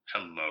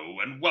Hello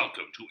and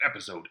welcome to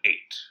episode 8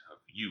 of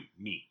You,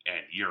 Me,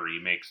 and Yuri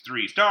Makes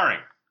 3, starring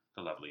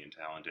the lovely and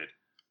talented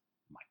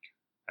Mike.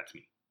 That's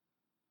me.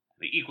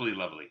 The equally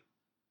lovely,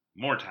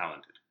 more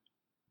talented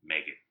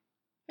Megan.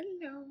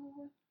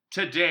 Hello.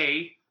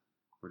 Today,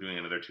 we're doing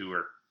another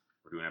tour.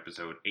 We're doing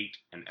episode 8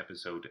 and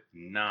episode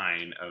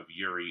 9 of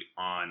Yuri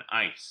on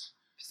Ice.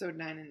 Episode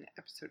 9 and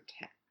episode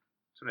 10.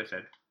 That's what I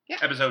said. Yeah.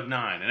 Episode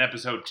 9 and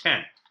episode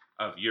 10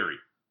 of Yuri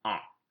on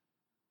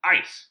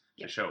Ice.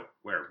 Yep. The show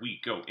where we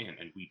go in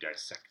and we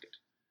dissect it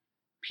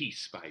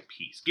piece by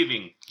piece,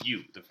 giving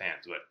you, the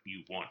fans, what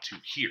you want to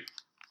hear.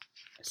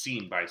 A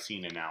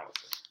scene-by-scene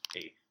analysis,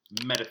 a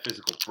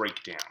metaphysical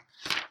breakdown,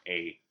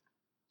 a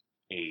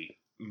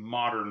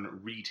modern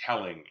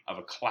retelling of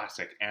a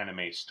classic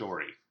anime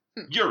story.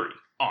 Yuri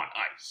on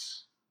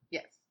Ice.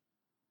 Yes.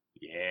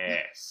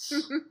 Yes.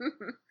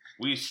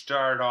 We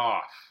start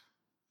off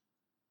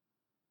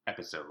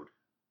episode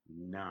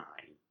 9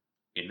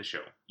 in the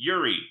show.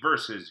 Yuri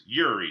versus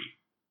Yuri.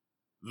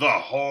 The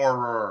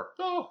horror.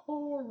 The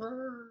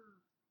horror.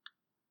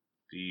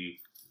 The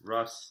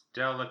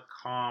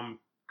Rustelecom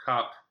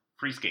Cup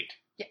free skate.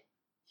 Yeah.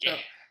 Yeah. So,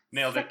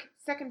 Nailed it.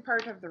 Second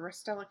part of the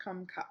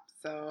Rustelecom Cup.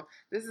 So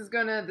this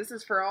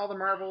is for all the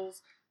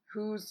marbles.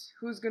 Who's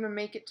gonna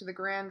make it to the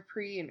Grand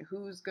Prix and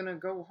who's gonna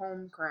go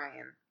home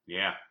crying?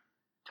 Yeah.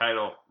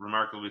 Title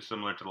remarkably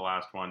similar to the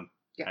last one.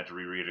 Yeah. Had to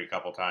reread it a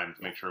couple times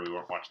to make sure we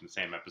weren't watching the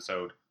same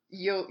episode.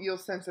 You'll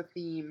sense a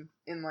theme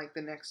in like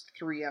the next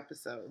 3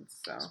 episodes.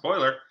 So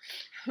Spoiler.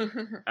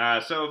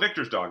 So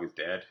Victor's dog is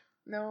dead.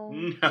 no.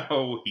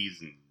 No,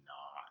 he's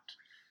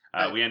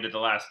not. We ended the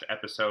last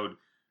episode.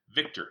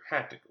 Victor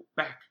had to go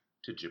back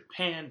to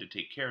Japan to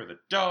take care of the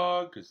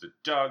dog because the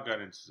dog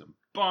got into some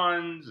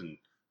buns and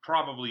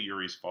probably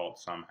Yuri's fault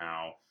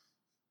somehow.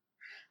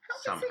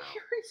 How is it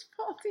Yuri's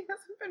fault? He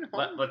hasn't been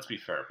home. Let's be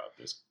fair about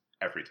this.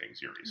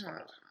 Everything's Yuri's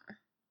fault.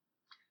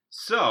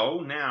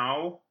 So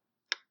now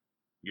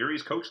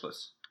Yuri's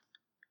coachless.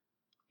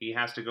 He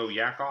has to go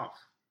yak off.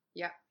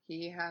 Yeah,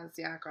 he has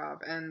Yakov.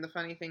 And the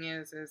funny thing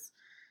is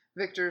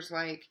Victor's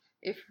like,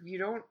 if you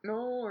don't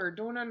know or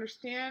don't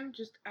understand,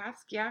 just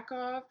ask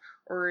Yakov.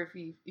 Or if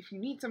you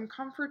need some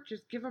comfort,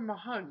 just give him a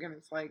hug. And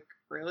it's like,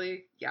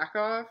 really?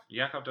 Yakov?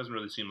 Yakov doesn't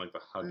really seem like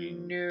the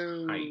hugging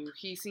type.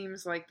 He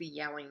seems like the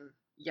yelling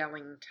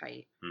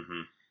type.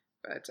 Mm-hmm.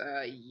 But,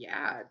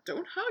 yeah,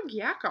 don't hug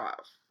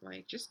Yakov.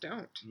 Like, just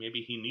don't.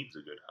 Maybe he needs a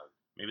good hug.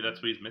 Maybe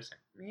that's what he's missing.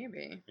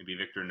 Maybe. Maybe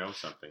Victor knows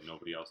something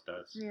nobody else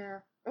does. Yeah.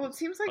 Well, it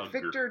seems like Hugger.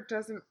 Victor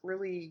doesn't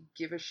really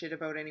give a shit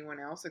about anyone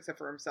else except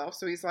for himself.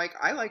 So he's like,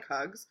 I like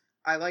hugs.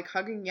 I like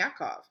hugging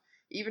Yakov.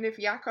 Even if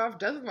Yakov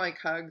doesn't like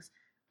hugs,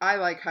 I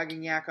like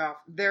hugging Yakov.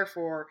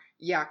 Therefore,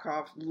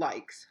 Yakov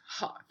likes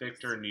hugs.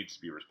 Victor needs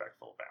to be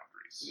respectful of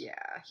boundaries.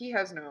 Yeah. He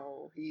has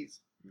no... He's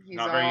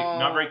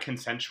not very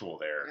consensual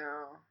there.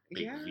 No.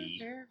 Big yeah, V.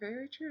 very,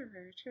 very true,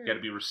 very true. You got to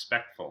be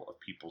respectful of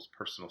people's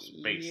personal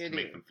space You to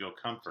make do. them feel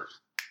comfort.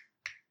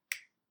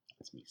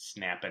 That's me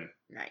snapping.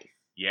 Nice.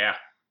 Yeah.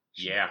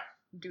 Yeah.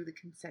 Do the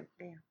consent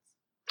dance.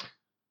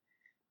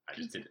 I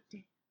just did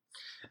Consent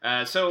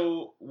it.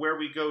 So where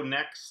we go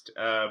next,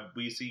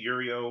 we see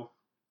Yurio.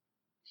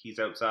 He's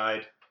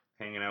outside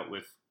hanging out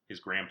with his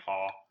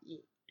grandpa Yeah.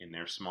 in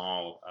their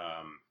small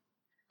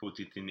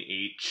Boutique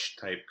H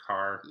type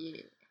car.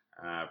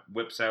 Yeah.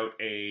 Whips out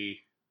a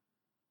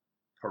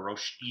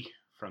pierogi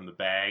from the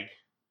bag,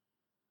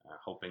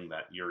 hoping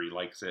that Yuri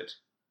likes it.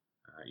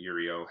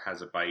 Yurio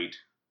has a bite.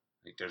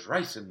 Like, there's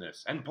rice in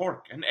this, and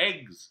pork, and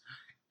eggs.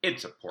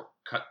 It's a pork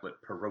cutlet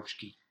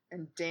pierogi.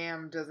 And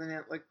damn, doesn't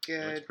it look It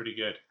good? looks pretty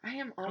good. I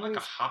am Kind of always...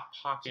 like a Hot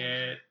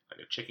Pocket,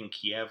 like a chicken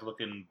Kiev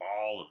looking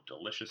ball of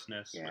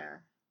deliciousness with Yeah.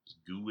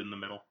 goo in the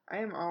middle. I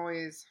am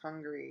always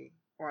hungry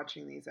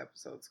watching these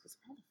episodes because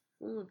all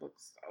the food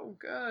looks so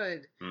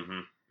good.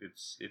 Mm-hmm.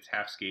 It's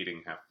half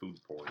skating, half food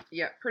porn.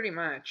 Yeah, pretty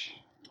much.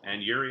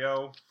 And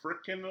Yurio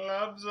frickin'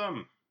 loves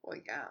them. Well,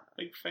 yeah,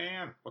 Big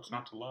fan. What's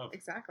not to love?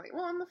 exactly.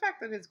 Well, and the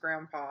fact that his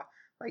grandpa,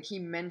 like, he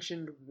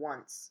mentioned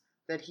once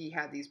that he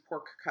had these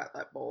pork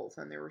cutlet bowls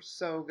and they were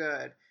so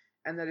good,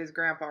 and that his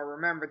grandpa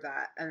remembered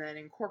that and then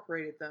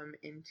incorporated them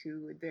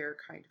into their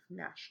kind of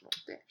national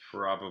dish.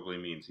 Probably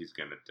means he's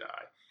gonna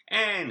die.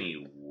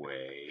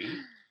 Anyway,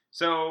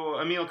 so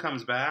Emil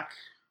comes back.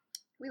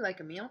 We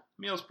like Emil.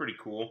 Emil's pretty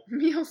cool.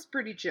 Emil's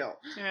pretty chill.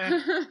 Yeah,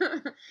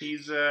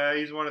 he's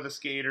one of the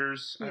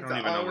skaters. I He's don't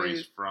even know where he's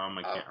always- from.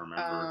 I can't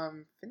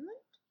remember. Finland?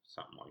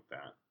 Something like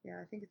that.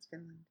 Yeah, I think it's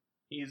Finland.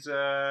 He's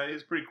a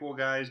pretty cool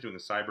guy. He's doing a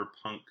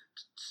cyberpunk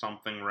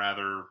something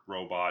rather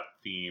robot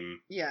theme.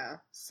 Yeah,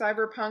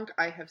 cyberpunk.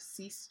 I have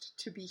ceased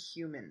to be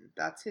human.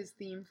 That's his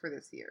theme for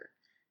this year.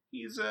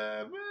 He's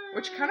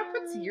Which kind of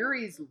puts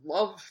Yuri's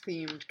love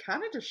themed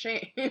kind of to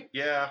shame.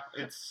 Yeah,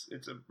 it's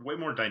a way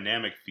more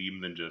dynamic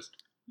theme than just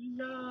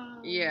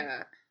love.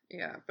 Yeah.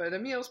 But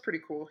Emil's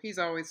pretty cool. He's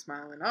always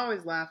smiling,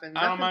 always laughing.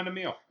 I don't mind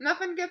Emil.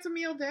 Nothing gets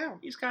Emil down.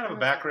 He's kind of a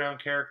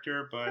background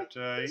character, but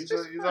He's he's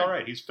just he's fun. all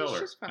right. He's filler.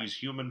 just fun. He's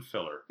human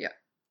filler. Yeah.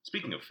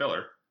 Speaking of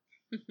filler,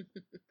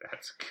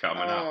 that's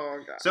coming up. Oh,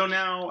 God. So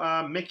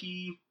now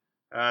Mickey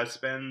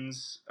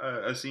spends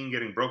a scene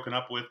getting broken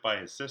up with by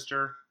his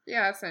sister.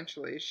 Yeah,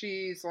 essentially.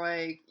 She's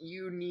like,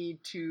 you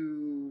need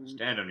to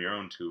Stand on your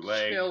own two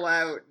legs. chill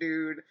out,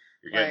 dude.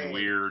 You're getting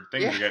weird.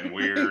 Things are getting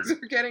weird. Things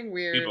are getting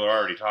weird. People are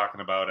already talking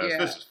about us. Yeah.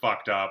 This is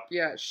fucked up.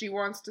 Yeah, she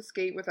wants to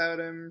skate without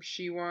him.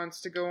 She wants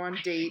to go on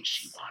dates.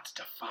 She wants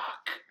to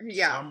fuck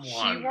Yeah,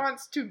 someone. she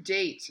wants to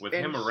date. With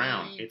him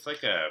around. It's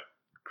like a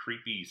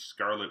creepy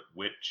Scarlet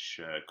Witch,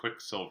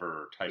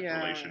 Quicksilver type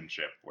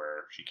relationship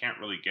where she can't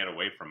really get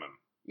away from him.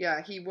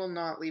 Yeah, he will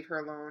not leave her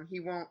alone. He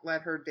won't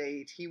let her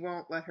date. He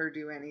won't let her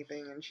do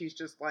anything. And she's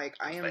just like,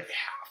 I am. They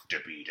have to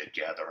be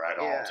together at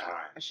all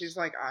times. She's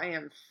like, I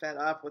am fed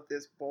up with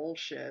this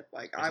bullshit.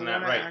 Like, Isn't I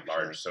want that right, actually...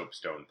 large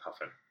soapstone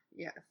puffin?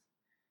 Yes.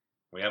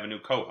 We have a new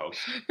co-host.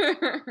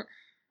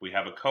 We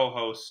have a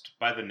co-host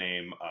by the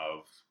name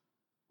of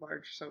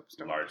Large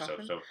soapstone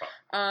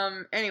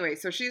puffin. Anyway,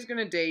 so she's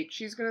gonna date.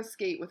 She's gonna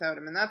skate without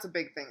him, and that's a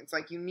big thing. It's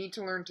like, you need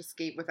to learn to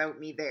skate without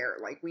me there.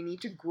 Like, we need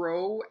to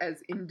grow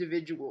as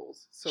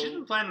individuals. So she's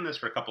been planning this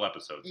for a couple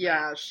episodes.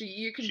 Yeah, now.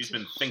 She's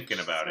been thinking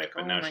about it,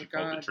 but now she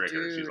pulled the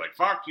trigger. Dude. She's like,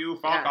 "Fuck you,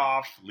 fuck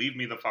off, leave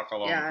me the fuck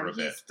alone for a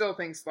bit." He still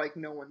thinks like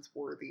no one's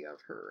worthy of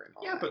her and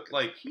all that. But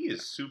like, he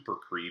is super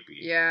creepy.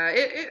 Yeah,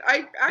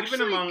 I actually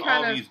even among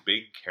all these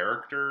big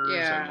characters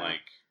and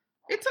like,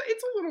 it's a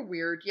little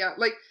weird. Yeah,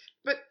 like,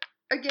 but.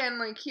 Again,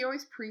 like, he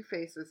always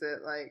prefaces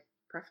it, whatever.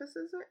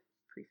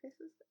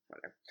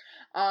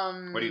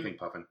 What do you think,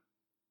 Puffin?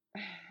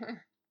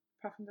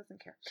 Puffin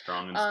doesn't care.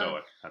 Strong and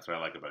stoic. That's what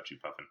I like about you,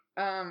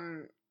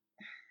 Puffin.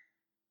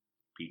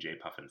 PJ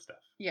Puffin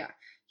stuff. Yeah,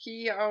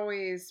 he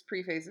always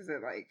prefaces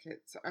it like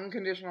it's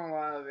unconditional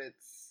love.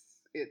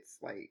 It's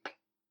like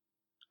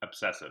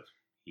obsessive.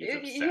 He's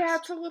obsessed. Yeah,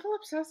 it's a little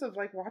obsessive.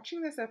 Like,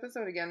 watching this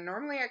episode again,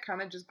 normally I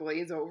kind of just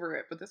glaze over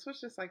it, but this was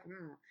just like,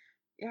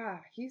 yeah,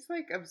 he's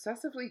like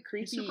obsessively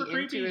creepy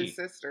into his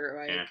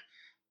sister. Like,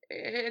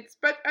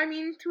 but I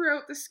mean,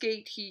 throughout the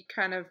skate, he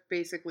kind of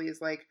basically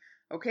is like,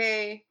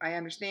 okay, I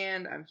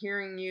understand, I'm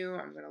hearing you,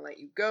 I'm gonna let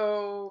you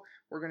go,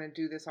 we're gonna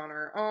do this on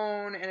our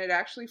own, and it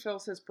actually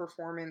fills his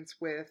performance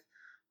with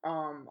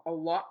a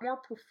lot more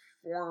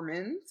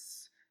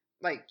performance.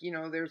 Like, you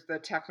know, there's the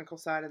technical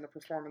side and the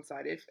performance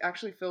side. It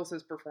actually fills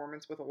his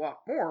performance with a lot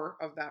more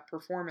of that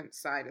performance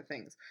side of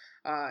things.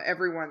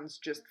 Everyone's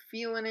just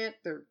feeling it.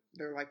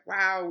 They're like,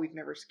 wow, we've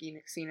never seen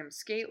him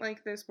skate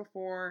like this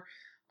before.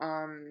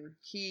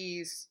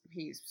 He's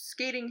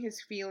skating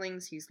his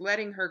feelings. He's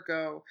letting her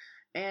go.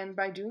 And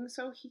by doing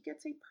so, he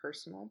gets a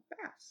personal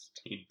best.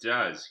 He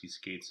does. He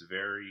skates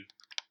very,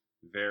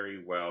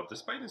 very well,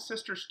 despite his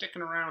sister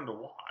sticking around to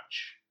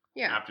watch.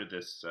 Yeah. After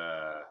this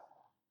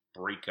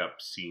breakup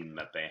scene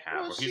that they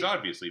have, where he's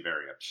obviously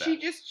very upset.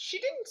 She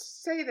didn't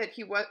say that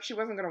she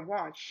wasn't going to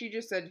watch. She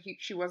just said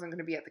she wasn't going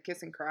to be at the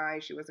kiss and cry.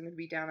 She wasn't going to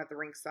be down at the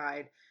rink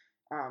side.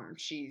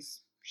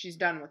 She's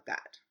done with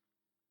that.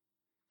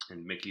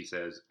 And Mickey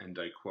says, and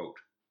I quote,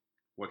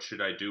 "What should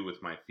I do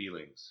with my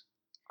feelings?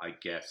 I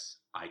guess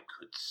I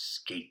could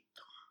skate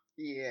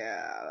them."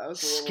 Yeah, that was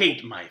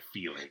skate my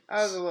feelings.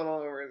 That was a little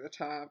over the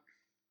top.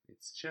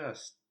 It's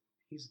just,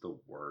 he's the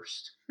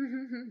worst.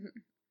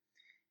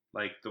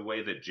 Like, the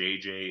way that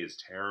JJ is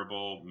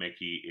terrible,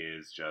 Mickey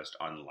is just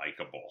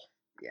unlikable.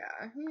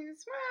 Yeah,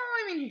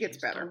 he gets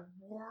better.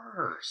 The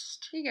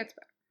worst. He gets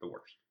better. The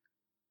worst.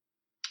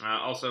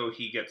 Also,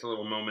 he gets a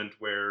little moment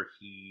where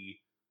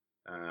he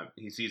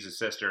sees his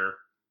sister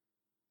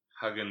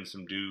hugging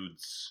some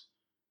dudes.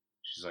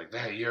 She's like,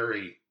 "That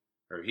Yuri."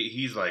 Or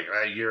he's like,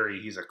 "That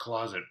Yuri, he's a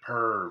closet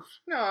perv."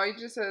 No, he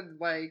just said,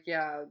 like,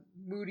 yeah,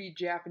 moody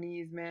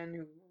Japanese men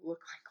who look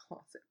like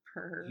closet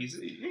pervs.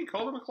 He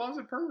called him a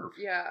closet perv.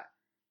 Yeah.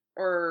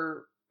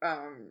 Or,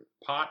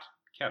 pot,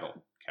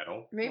 kettle.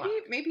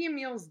 Maybe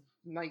Emil's,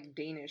 like,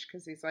 Danish,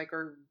 because he's like,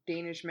 or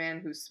Danish men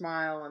who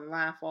smile and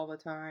laugh all the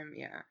time.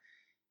 Yeah.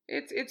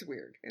 It's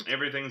weird.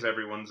 Everything's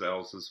everyone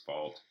else's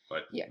fault,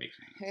 but Mickey's.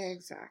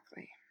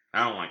 Exactly.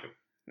 I don't like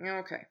him.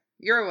 Okay.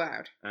 You're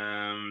allowed.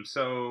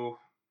 So,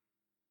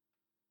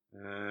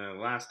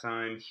 last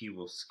time he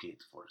will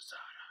skate for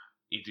Zara.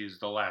 It is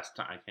the last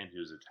time. I can't do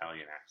his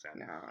Italian accent.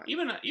 No.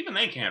 Even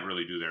they can't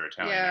really do their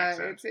Italian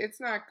accent. Yeah, it's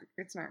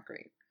not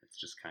great. It's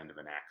just kind of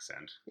an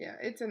accent. Yeah,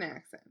 it's an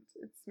accent.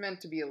 It's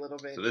meant to be a little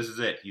bit. So this is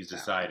it. He's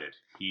decided.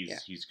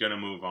 He's gonna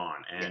move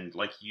on. And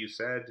like you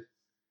said,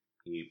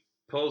 he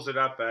pulls it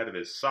up out of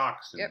his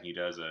socks and he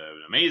does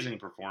an amazing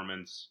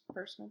performance.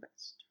 Personal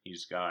best.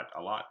 He's got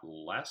a lot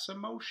less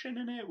emotion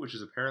in it, which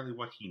is apparently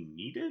what he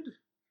needed.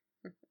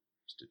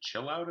 Just to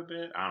chill out a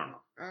bit. I don't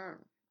know.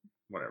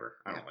 Whatever.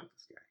 I don't like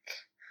this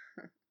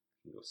guy.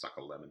 He can go suck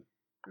a lemon.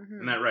 Mm-hmm.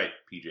 Isn't that right,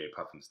 PJ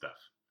Puffin stuff?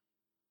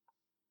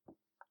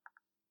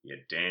 Yeah,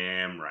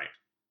 damn right.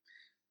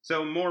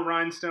 So more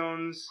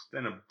rhinestones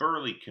than a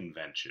Burley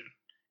convention.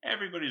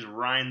 Everybody's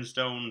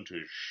rhinestone to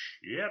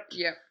shit.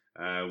 Yep.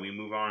 We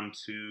move on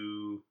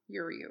to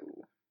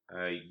Yurio.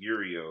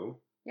 Yurio.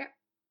 Yep.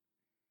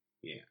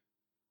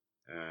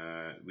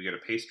 Yeah. We got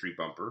a pastry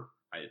bumper.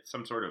 It's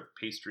some sort of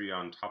pastry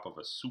on top of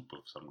a soup of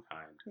some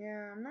kind.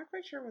 Yeah, I'm not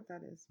quite sure what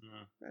that is.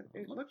 But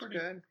it looks pretty,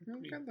 good.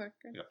 pretty- Good look.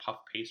 Like a puff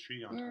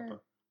pastry on top of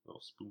a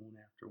little spoon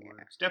afterwards.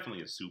 Yeah. It's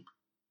definitely a soup.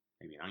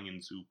 Maybe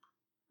onion soup.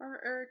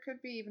 Or it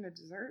could be even a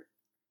dessert.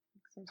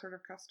 Some sort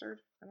of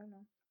custard. I don't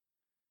know.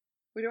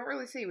 We don't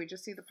really see. We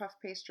just see the puff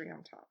pastry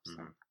on top.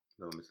 So. A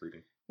little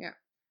misleading. Yeah.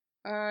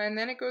 And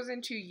then it goes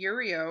into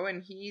Yurio,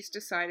 and he's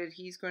decided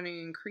he's going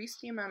to increase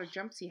the amount of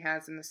jumps he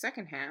has in the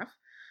second half,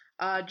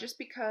 just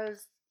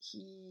because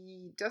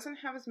he doesn't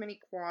have as many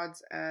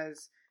quads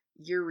as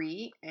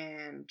Yuri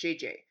and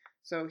JJ.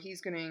 So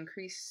he's going to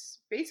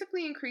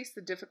basically increase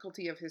the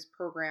difficulty of his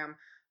program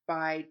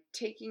by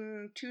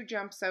taking 2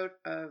 jumps out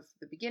of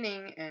the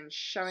beginning and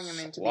shoving them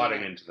into the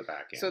end. into the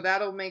back end. So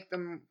that'll make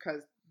them,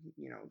 because,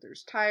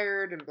 there's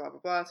tired and blah, blah,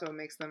 blah, so it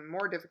makes them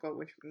more difficult,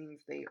 which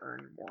means they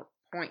earn more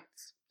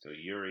points. So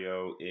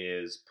Yurio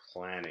is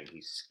planning.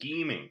 He's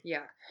scheming.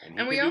 Yeah. And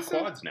he can do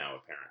quads now,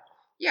 apparently.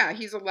 Yeah,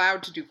 he's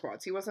allowed to do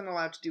quads. He wasn't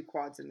allowed to do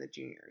quads in the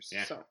juniors.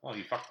 Yeah. So. Well,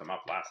 he fucked them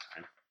up last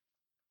time.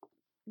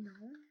 No.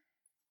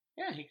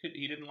 Yeah,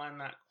 he didn't land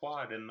that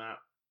quad in that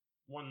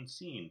one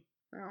scene.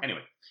 Oh.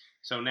 Anyway,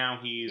 so now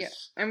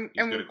he's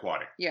good at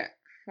quadding. Yeah.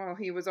 Well,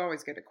 he was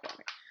always good at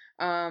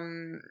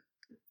quadding.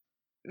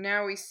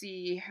 Now we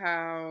see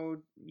how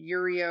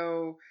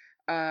Yurio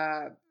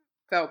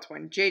felt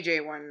when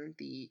JJ won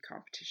the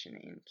competition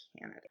in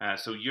Canada.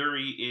 So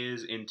Yuri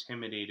is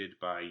intimidated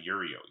by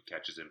Yurio. He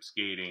catches him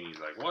skating. He's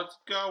like, "What's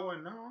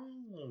going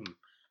on?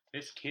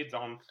 This kid's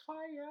on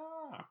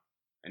fire."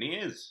 And he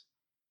is.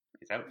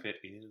 His outfit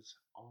is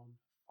on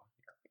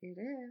fire. It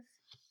is.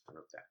 I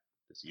wrote that.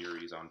 This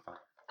Yuri's on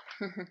fire.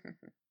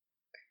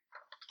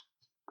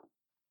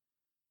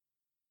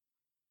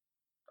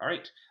 All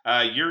right.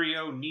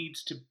 Yurio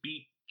needs to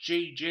beat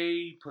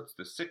JJ, puts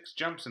the 6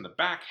 jumps in the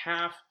back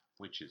half,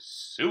 which is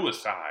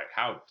suicide.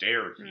 How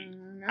dare he?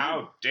 No.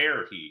 How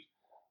dare he?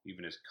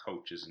 Even his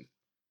coach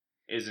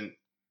isn't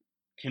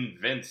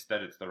convinced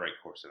that it's the right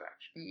course of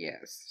action.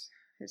 Yes.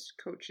 His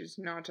coach is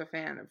not a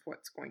fan of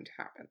what's going to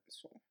happen.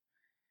 So.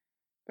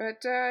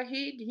 But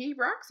he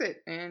rocks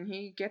it, and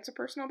he gets a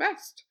personal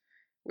best,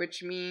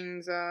 which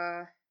means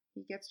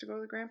he gets to go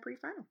to the Grand Prix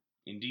final.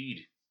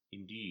 Indeed.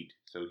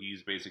 So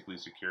he's basically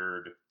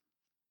secured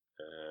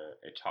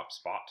a top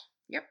spot.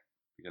 Yep.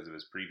 Because of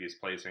his previous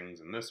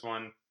placings in this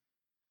one.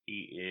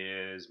 He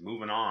is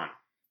moving on.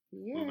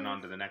 Yes. Moving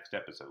on to the next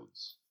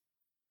episodes.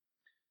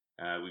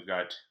 We've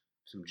got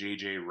some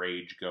JJ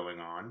rage going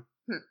on.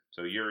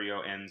 So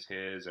Yurio ends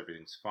his,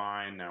 everything's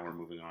fine. Now we're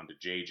moving on to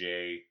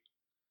JJ.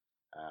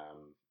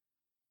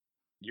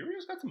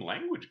 Yurio's got some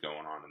language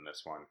going on in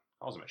this one.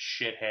 Calls him a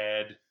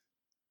shithead.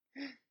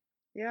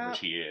 Yeah. Which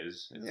he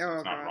is. It's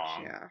not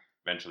wrong. Yeah.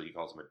 Eventually he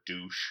calls him a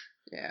douche.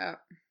 Yeah.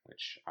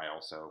 Which I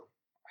also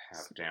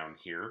have down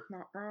here.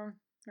 Not wrong.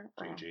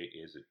 JJ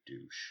is a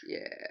douche.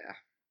 Yeah.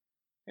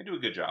 They do a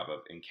good job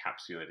of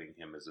encapsulating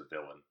him as a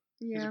villain.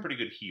 Yeah. He's a pretty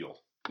good heel.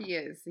 He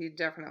is. He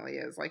definitely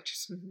is. Like,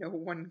 just no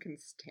one can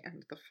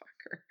stand the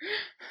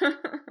fucker.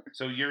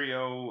 So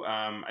Yurio,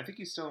 I think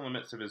he's still in the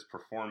midst of his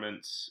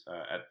performance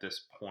at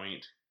this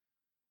point.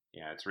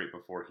 Yeah, it's right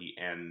before he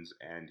ends,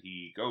 and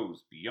he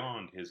goes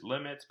beyond his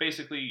limits.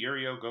 Basically,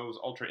 Yurio goes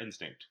Ultra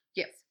Instinct.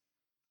 Yes.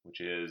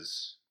 Which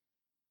is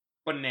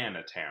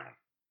Banana Town.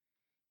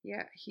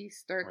 Yeah, he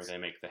starts... Where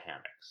they make the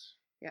hammocks.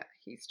 Yeah,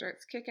 he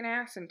starts kicking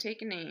ass and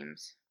taking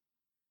names.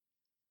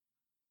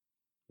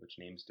 Which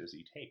names does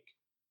he take?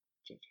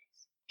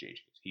 JJ's.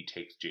 He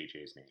takes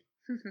JJ's name.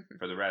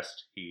 For the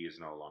rest, he is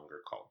no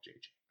longer called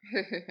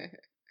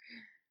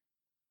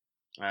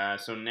JJ.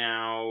 So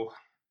now,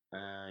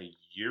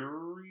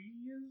 Yuri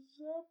is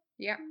up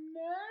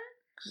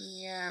next?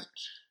 Yeah.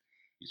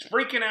 He's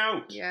freaking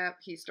out. Yep,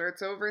 he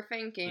starts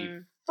overthinking.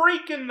 He's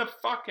freaking the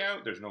fuck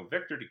out. There's no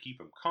Victor to keep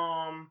him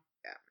calm.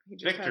 Yeah, he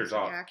just Victor's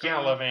off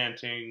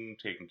gallivanting,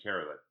 taking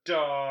care of the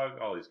dog.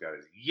 All he's got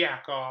is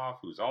Yakov,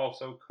 who's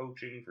also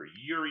coaching for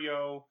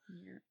Yurio.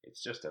 Yeah.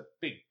 It's just a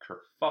big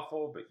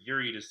kerfuffle, but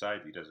Yuri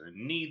decides he doesn't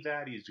need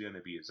that. He's going to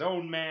be his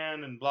own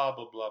man, and blah,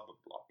 blah, blah, blah,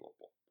 blah, blah,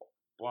 blah,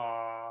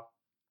 blah.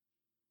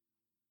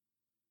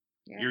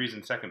 Yeah. Yuri's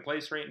in second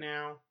place right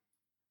now.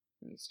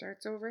 He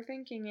starts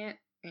overthinking it,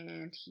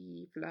 and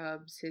he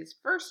flubs his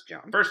first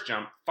jump. First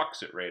jump,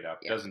 fucks it right up,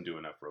 Yeah. doesn't do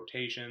enough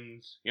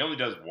rotations. He only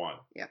does one.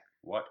 Yeah.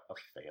 What a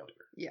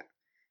failure. Yeah.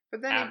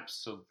 But then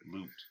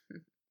absolute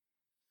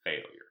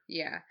failure.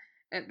 Yeah.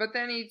 But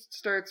then he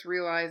starts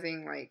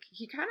realizing, like,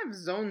 he kind of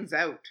zones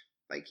out.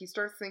 Like, he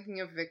starts thinking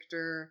of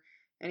Victor,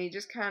 and he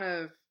just kind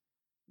of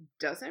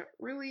doesn't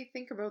really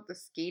think about the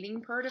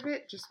skating part of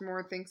it, just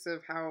more thinks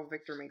of how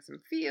Victor makes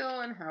him feel,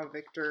 and how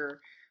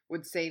Victor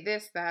would say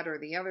this, that, or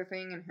the other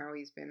thing, and how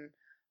he's been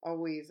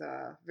always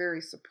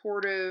very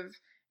supportive,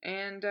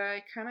 and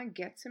it kind of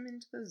gets him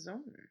into the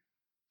zone.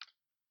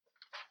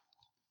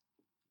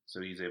 So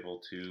he's able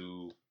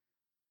to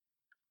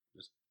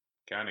just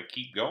kind of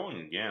keep going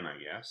again, I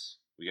guess.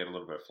 We get a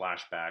little bit of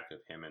flashback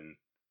of him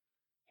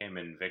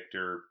and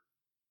Victor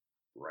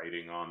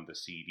writing on the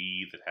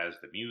CD that has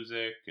the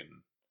music and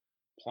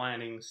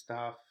planning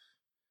stuff.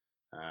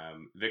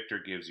 Victor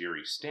gives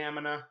Yuri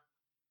stamina,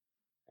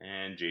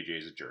 and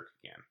JJ's a jerk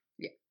again.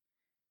 Yeah.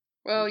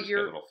 Well, you just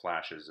get little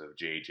flashes of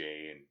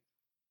JJ, and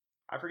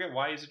I forget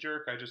why he's a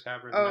jerk. I just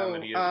have written down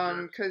that he is a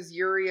jerk. Because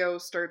Yurio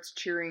starts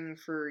cheering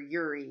for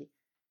Yuri.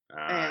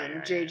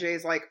 And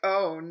JJ's like,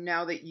 oh,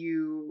 now that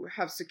you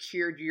have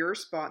secured your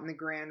spot in the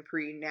Grand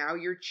Prix, now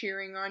you're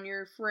cheering on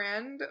your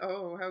friend?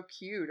 Oh, how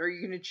cute. Are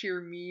you going to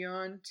cheer me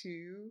on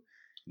too?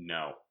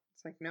 No.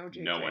 It's like, no,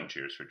 JJ. No one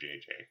cheers for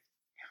JJ.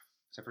 Yeah.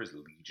 Except for his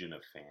legion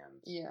of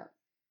fans. Yeah.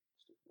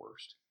 It's the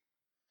worst.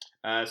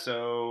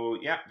 So,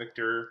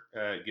 Victor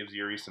gives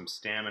Yuri some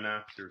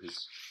stamina through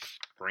his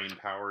brain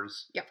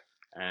powers. Yep.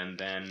 And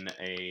then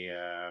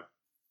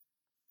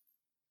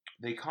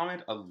they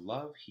comment a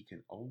love he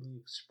can only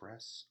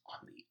express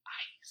on the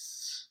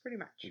ice. Pretty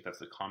much. I think that's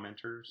the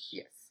commenters.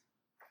 Yes.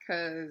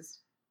 Because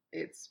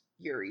it's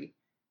Yuri.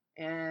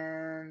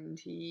 And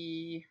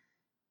he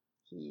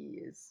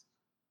is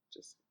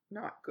just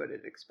not good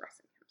at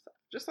expressing himself.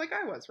 Just like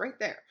I was right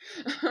there.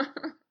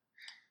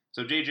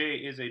 So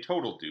JJ is a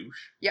total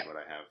douche. Yep. What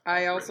I have.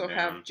 I also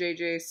have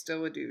JJ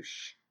still a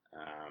douche.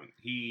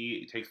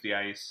 He takes the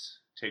ice,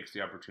 takes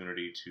the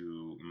opportunity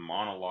to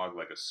monologue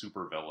like a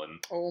supervillain.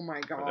 Oh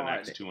my god! For the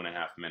next 2.5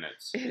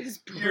 minutes. It is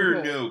brutal.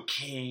 You're no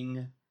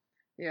king.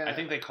 Yeah. I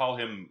think they call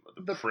him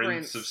the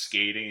prince of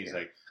skating. He's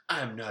like,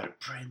 I'm not a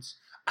prince.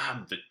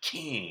 I'm the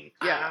king.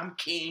 Yeah. I'm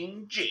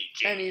King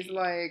JJ. And he's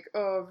like,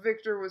 oh,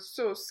 Victor was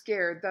so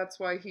scared. That's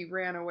why he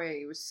ran away.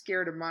 He was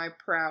scared of my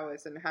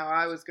prowess and how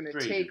I was going to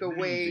take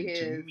away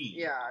his...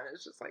 Yeah, and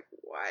it's just like,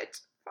 what?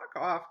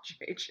 Fuck off,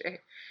 JJ.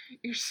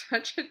 You're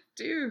such a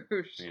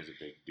douche. He's a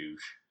big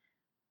douche.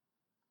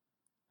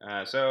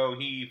 So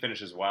he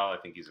finishes well. I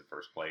think he's in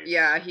first place.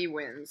 Yeah, he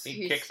wins.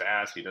 He kicks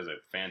ass. He does a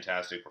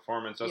fantastic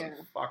performance.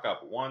 Doesn't fuck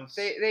up once.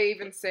 They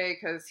even say,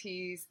 because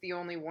he's the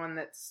only one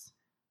that's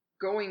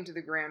going to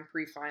the Grand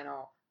Prix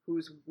final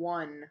who's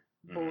won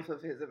both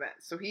of his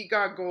events. So he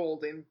got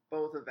gold in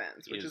both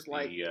events, which is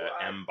like the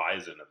M.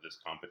 Bison of this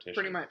competition.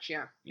 Pretty much,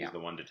 yeah. He's the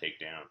one to take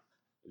down.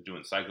 He's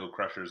doing psycho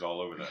crushers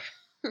all over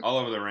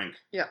the rink.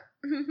 Yeah.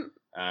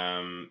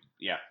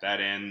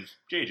 That ends.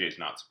 JJ's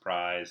not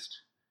surprised.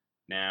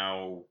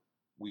 Now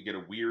we get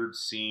a weird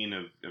scene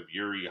of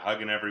Yuri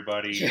hugging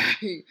everybody,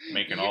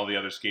 making all the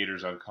other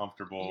skaters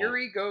uncomfortable.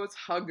 Yuri goes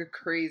hug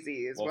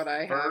crazy is what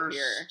I have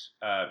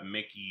here.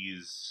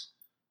 Mickey's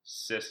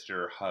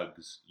sister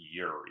hugs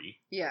Yuri.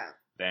 Yeah.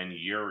 Then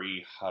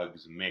Yuri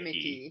hugs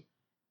Mickey.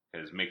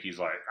 Because Mickey's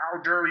like,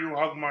 how dare you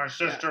hug my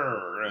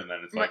sister? Yeah. And then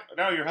it's like,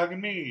 now you're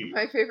hugging me.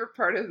 My favorite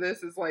part of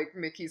this is like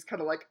Mickey's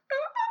kind of like,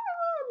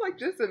 like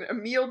this, and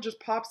Emil just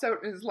pops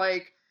out and is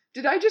like,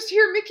 did I just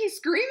hear Mickey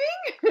screaming?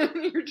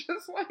 And you're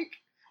just like,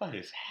 what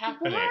is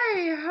happening?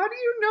 Why? How do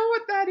you know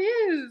what that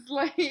is?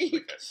 Like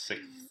a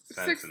sixth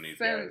sense in these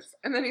guys.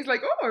 And then he's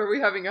like, oh, are we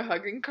having a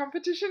hugging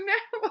competition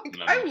now? Like,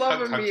 I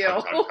love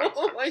Emil.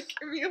 Like,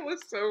 Emil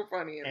is so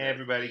funny in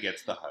Everybody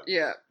gets the hugs.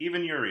 Yeah.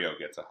 Even Yurio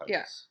gets a hug.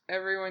 Yeah.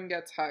 Everyone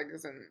gets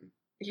hugs, and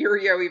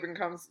Yurio even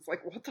comes, it's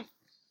like, what the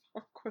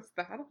fuck was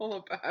that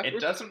all about? It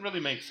doesn't really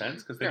make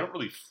sense, because they don't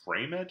really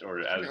frame it, or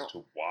as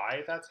to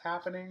why that's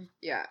happening.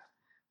 Yeah.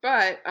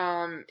 But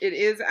it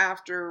is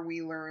after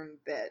we learn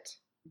that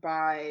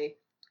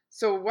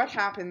so what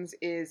happens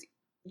is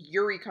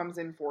Yuri comes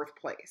in 4th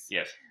place.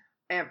 Yes.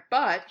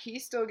 But he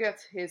still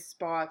gets his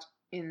spot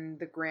in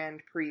the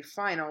Grand Prix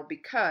final,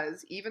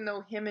 because even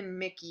though him and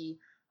Mickey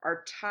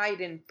are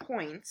tied in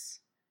points,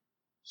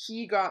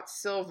 he got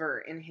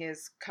silver in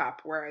his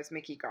cup, whereas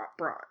Mickey got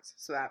bronze.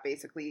 So that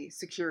basically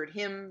secured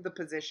him the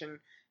position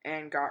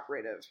and got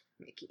rid of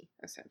Mickey,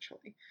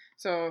 essentially.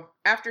 So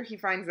after he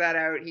finds that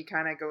out, he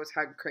kind of goes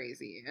hug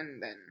crazy,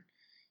 and then,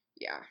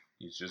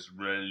 he's just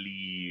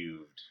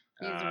relieved.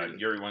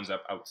 Yuri winds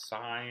up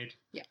outside.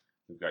 Yeah.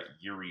 We've got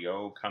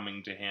Yurio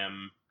coming to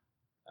him,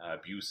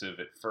 abusive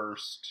at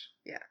first.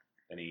 Yeah.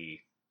 Then he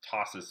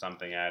tosses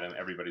something at him.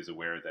 Everybody's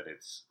aware that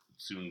it's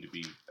soon to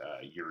be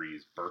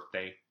Yuri's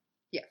birthday.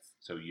 Yes.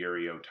 So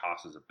Yurio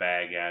tosses a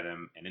bag at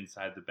him, and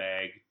inside the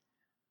bag,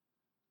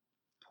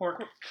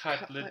 pork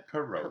cutlet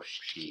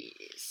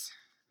pierogies.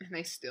 And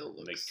they still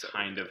look so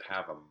kind of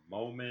have a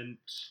moment.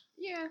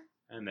 Yeah.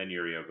 And then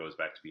Yurio goes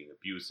back to being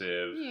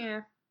abusive.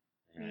 Yeah.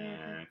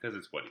 Because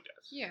it's what he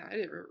does. Yeah,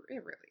 it really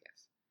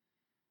is.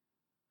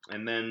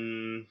 And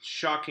then,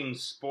 shocking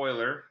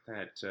spoiler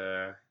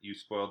that you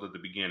spoiled at the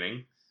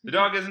beginning. The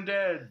dog isn't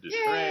dead!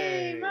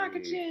 Yay!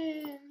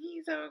 Maka-chan!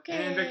 He's okay!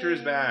 And Victor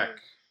is back!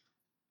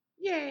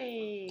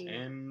 Yay!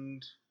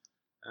 And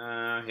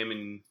him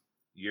and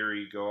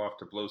Yuri go off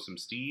to blow some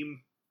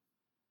steam.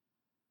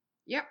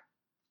 Yep.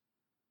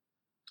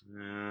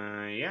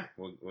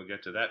 We'll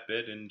get to that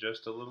bit in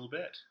just a little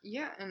bit.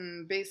 Yeah,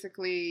 and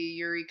basically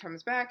Yuri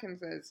comes back and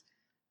says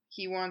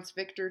he wants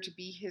Victor to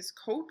be his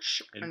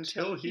coach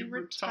until he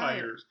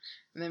retires.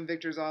 And then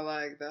Victor's all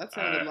like, that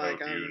sounded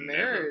like a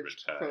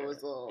marriage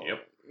proposal.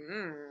 Yep.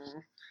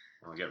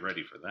 I'll get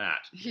ready for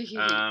that.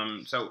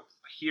 So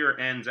here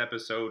ends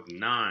episode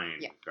 9.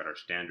 Yeah. Got our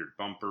standard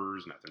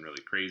bumpers, nothing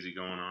really crazy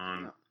going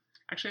on. No.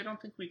 Actually, I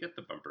don't think we get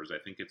the bumpers. I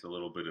think it's a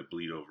little bit of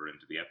bleed over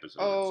into the episode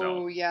Oh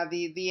itself. yeah,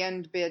 the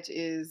end bit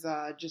is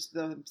just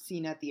the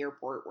scene at the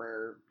airport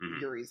where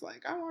Mhm. Yuri's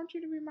like, "I want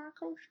you to be my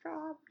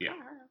co-star." Yeah.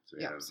 So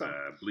we Yeah, have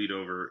so- bleed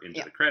over into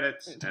Yeah, the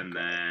credits, into the and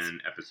credits.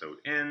 then episode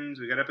ends.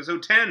 We got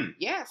episode 10,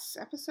 Yes,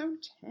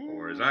 episode 10.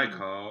 or as I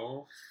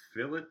call,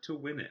 fill it to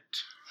win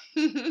it.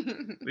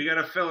 We got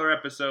a filler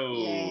episode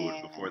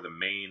Yeah. before the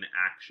main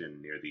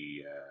action near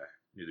the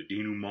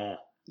denouement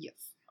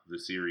Yes. of the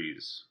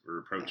series. We're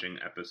approaching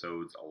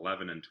episodes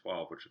 11 and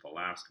 12, which are the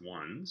last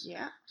ones.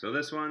 Yeah. So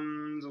this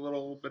one's a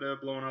little bit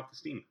of blowing off the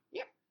steam.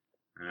 Yep.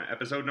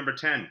 Episode number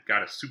 10,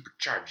 gotta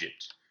supercharge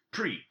it.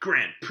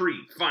 Pre-Grand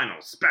Prix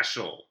final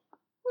special.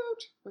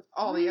 Woot! With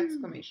all the Woo.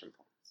 exclamation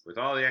points. With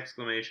all the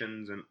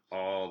exclamations and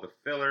all the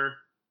filler,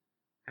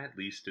 at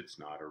least it's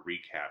not a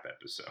recap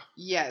episode.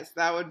 Yes,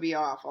 that would be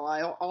awful.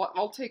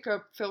 I'll take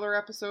a filler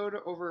episode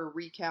over a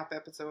recap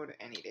episode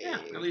any day. Yeah,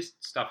 at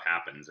least stuff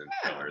happens in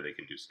Yeah. filler. They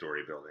can do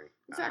story building.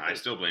 Exactly. I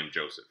still blame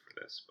Joseph for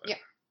this. But Yeah.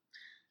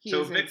 He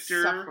So is Victor-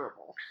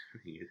 insufferable.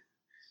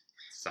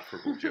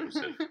 Insufferable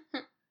Joseph.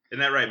 Isn't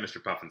that right,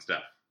 Mr. Puff and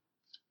Stuff?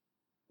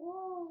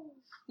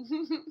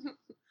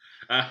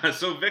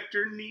 So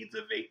Victor needs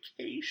a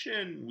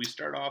vacation. We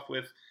start off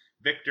with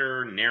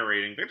Victor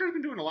narrating. Victor's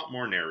been doing a lot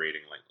more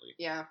narrating lately.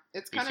 Yeah,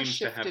 it's He kind of seems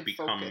to have shifted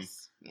become-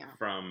 focus. Yeah.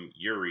 From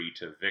Yuri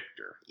to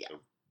Victor. Yeah. So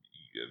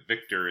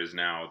Victor is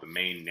now the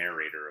main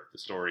narrator of the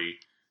story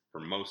for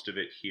most of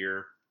it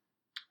here.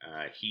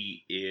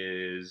 He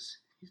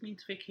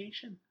needs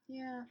vacation.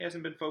 Yeah. He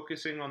hasn't been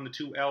focusing on the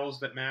two L's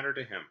that matter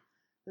to him.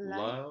 Life.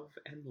 Love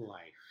and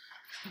life.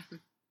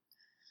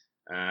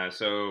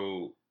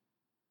 So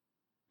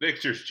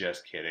Victor's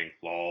just kidding.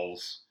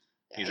 Lols.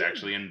 He's Yeah,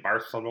 actually in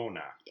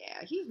Barcelona.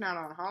 Yeah, he's not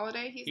on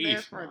holiday. He's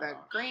there for not the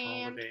on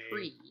Grand holiday.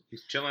 Prix.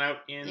 He's chilling out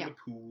in Yeah. the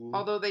pool.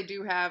 Although they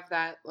do have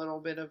that little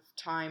bit of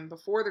time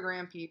before the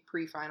Grand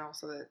Prix final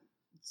so that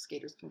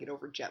skaters can get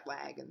over jet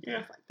lag and things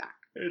Yeah. like that.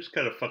 They're just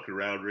kind of fucking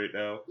around right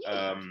now.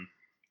 Yeah.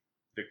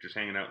 Victor's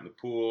hanging out in the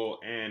pool,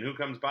 and who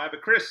comes by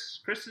but Chris?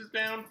 Chris is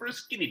down for a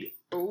skinny dip.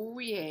 Oh,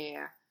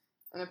 yeah.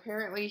 And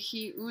apparently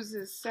he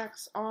oozes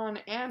sex on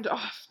and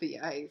off the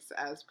ice,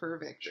 as per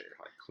Victor. Should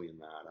probably clean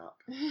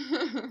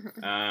that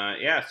up.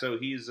 Yeah, so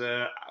he's,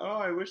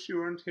 I wish you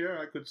weren't here.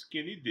 I could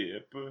skinny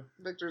dip.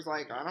 Victor's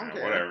like, I don't Yeah,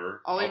 care.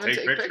 Whatever. I'll even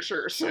take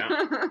pictures.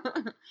 Yeah.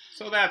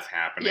 So that's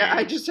happening. Yeah,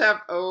 I just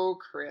have, oh,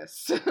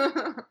 Chris.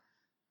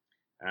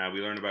 We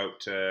learn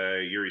about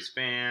Yuri's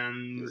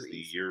fans, the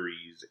Yuri's.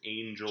 Yuri's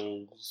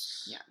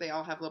Angels. Yeah, they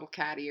all have little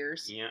cat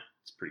ears. Yeah,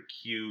 it's pretty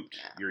cute.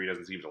 Yeah. Yuri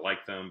doesn't seem to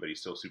like them, but he's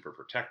still super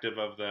protective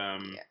of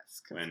them.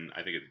 Yes. 'cause- When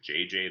I think it's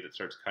JJ that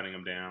starts cutting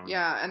him down.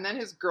 yeah, and then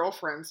his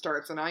girlfriend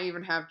starts, and I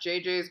even have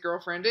JJ's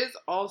girlfriend is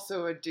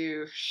also a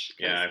douche. 'cause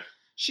Yeah,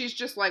 she's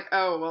just like,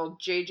 oh, well,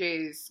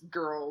 JJ's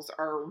girls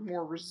are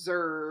more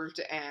reserved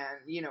and,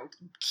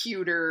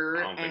 cuter.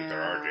 I don't think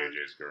there are and-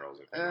 JJ's girls,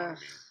 if you know what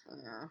I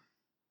mean. Yeah.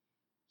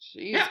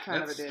 She's Yeah,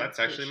 kind of a dick. that's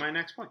actually my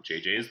next point.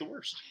 JJ is the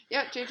worst.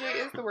 Yeah,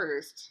 JJ is the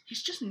worst.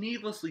 He's just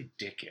needlessly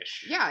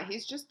dickish. Yeah,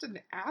 he's just an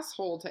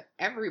asshole to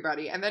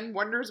everybody and then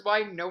wonders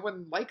why no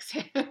one likes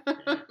him.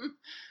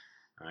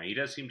 He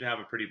does seem to have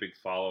a pretty big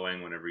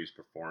following whenever he's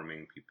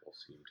performing. People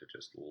seem to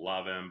just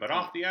love him. But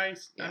off the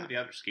ice, none of the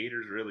other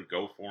skaters really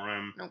go for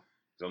him. Nope.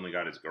 He's only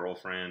got his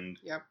girlfriend.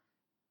 Yep.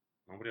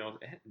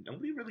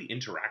 Nobody really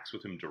interacts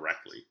with him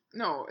directly.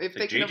 No, if It's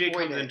they like can JJ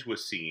avoid comes it. into a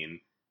scene,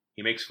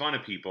 he makes fun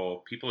of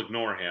people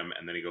ignore him,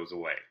 and then he goes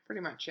away.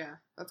 Pretty much, yeah.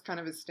 That's kind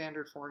of his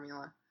standard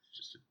formula.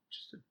 Just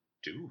a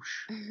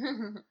douche.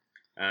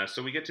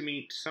 So we get to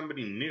meet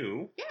somebody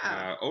new.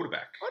 Yeah.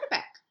 Odebek.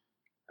 Odebek.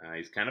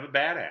 He's kind of a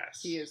badass.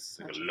 He is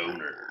like such a a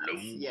loner. badass.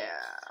 Lone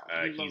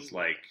Yeah. wolf. He's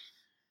like,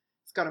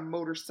 He's got a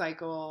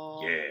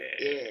motorcycle. yeah.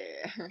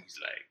 Yeah. He's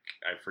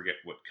like, I forget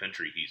what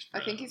country he's from.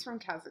 I think he's from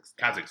Kazakhstan.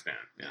 Kazakhstan.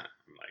 Yeah.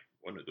 I'm like,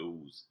 one of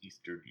those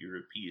Eastern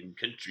European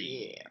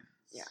countries.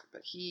 Yeah,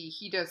 but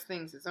he does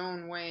things his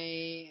own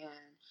way, and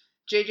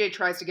JJ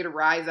tries to get a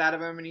rise out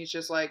of him, and he's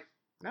just like,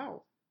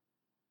 no,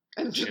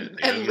 and Yeah, he and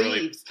doesn't really-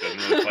 leaves.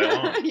 doesn't really play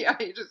along. Yeah,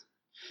 he just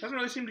Doesn't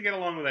really seem to get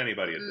along with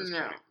anybody at this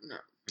no.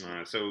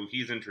 point. So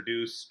he's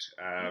introduced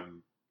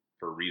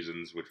for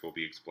reasons which will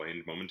be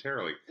explained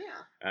momentarily.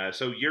 Yeah,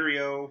 So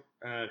Yurio,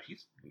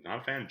 he's not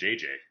a fan of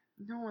JJ.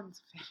 no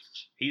one's a fan.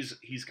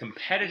 He's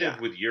competitive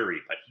Yeah. with Yuri,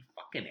 but he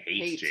fucking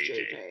hates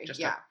JJ. JJ. Just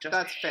Yeah,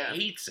 that's fair.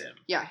 hates him.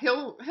 Yeah,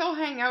 he'll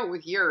hang out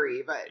with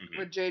Yuri, but Mhm.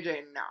 with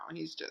JJ, no,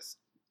 he's just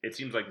It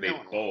seems like they No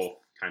one both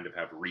kind of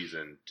have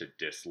reason to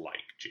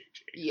dislike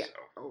JJ. Yeah. So.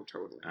 oh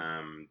totally.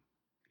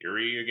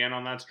 Yuri again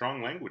on that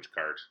strong language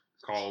card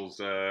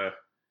calls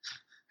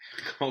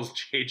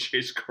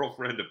JJ's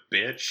girlfriend a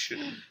bitch.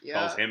 Yeah,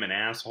 Calls him an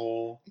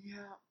asshole.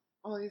 yeah.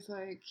 Well, he's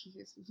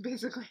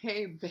basically,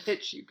 hey,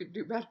 bitch, you could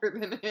do better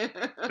than him.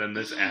 Than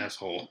this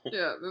asshole.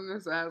 Yeah, than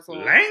this asshole.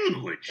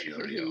 Language,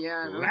 Yuri.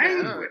 Yeah, no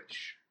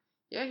Language.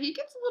 Yeah, he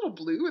gets a little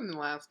blue in the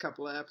last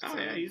couple of episodes. Oh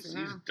yeah, he's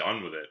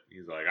done with it.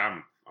 He's like,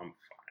 I'm fine.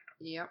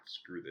 Yep.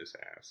 Screw this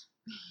ass.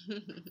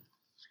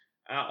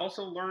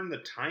 Also learn the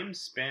time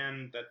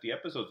span that the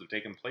episodes have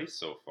taken place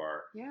so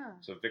far. Yeah.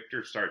 So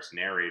Victor starts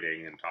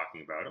narrating and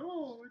talking about,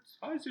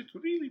 has it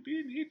really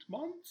been 8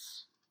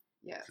 months?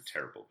 Yes. It's a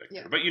terrible Victor,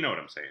 Yeah. but you know what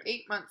I'm saying.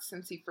 8 months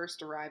since he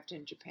first arrived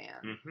in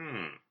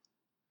Japan.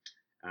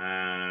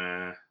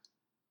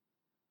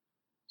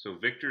 So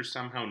Victor's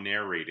somehow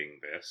narrating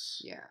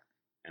this. Yeah.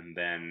 And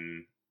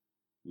then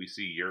we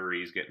see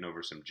Yuri's getting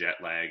over some jet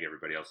lag.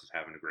 Everybody else is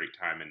having a great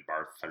time in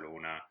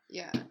Barcelona.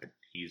 Yeah.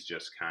 He's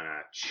just kind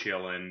of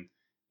chilling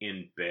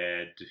in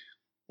bed.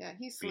 Yeah,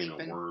 he's being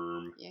sleeping. a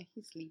worm. Yeah,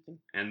 he's sleeping.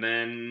 And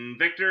then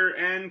Victor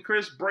and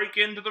Chris break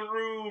into the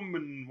room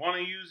and want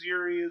to use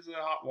Yuri as a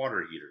hot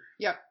water heater.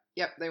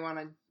 Yep, they want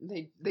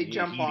to. They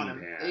jump on him.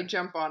 Pad. They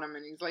jump on him,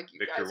 and he's like, "You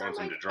Victor guys wants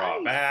are him like to draw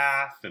ice." a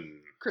bath,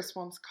 and Chris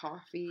wants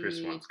coffee.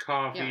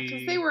 Yeah,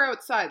 because they were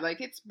outside.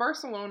 Like, it's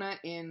Barcelona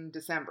in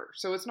December,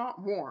 so it's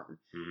not warm,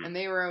 Mhm. and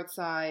they were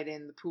outside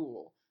in the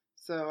pool.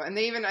 So, and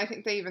I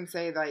think they even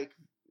say like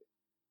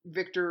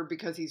Victor,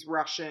 because he's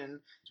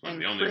Russian, it's one of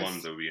and the only Chris-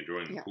 ones that would be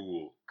enjoying the yeah.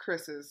 pool.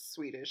 Chris is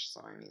Swedish,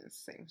 so I mean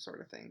it's the same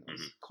sort of thing.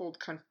 Those Mhm.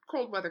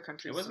 cold weather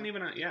countries. It wasn't so.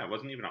 even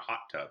a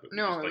hot tub. It was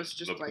No, just it was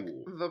just the like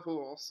pool. the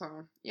pool.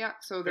 So yeah,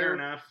 so Fair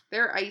enough.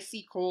 they're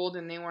icy cold,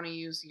 and they want to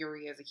use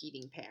Yuri as a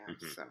heating pad.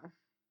 Mhm.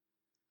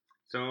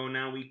 So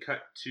now we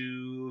cut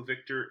to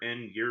Victor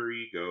and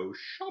Yuri go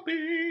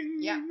shopping.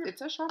 Yeah,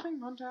 it's a shopping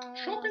montage.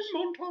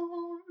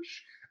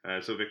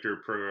 So Victor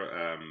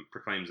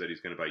proclaims that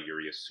he's going to buy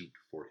Yuri a suit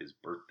for his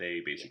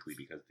birthday, basically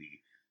because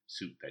the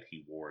suit that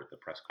he wore at the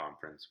press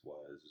conference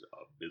was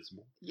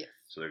abysmal. Yes.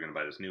 So they're going to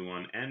buy this new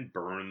one and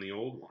burn the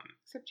old one.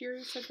 Except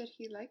Yuri said that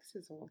he likes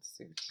his old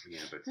suit.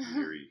 Yeah, but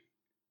Yuri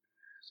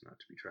is not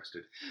to be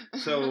trusted.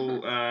 So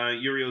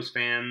Yurio's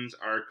fans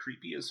are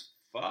creepy as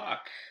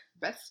fuck.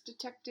 Best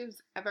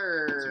detectives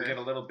ever. So we get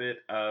a little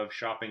bit of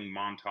shopping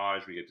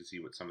montage. We get to see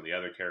what some of the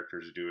other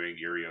characters are doing.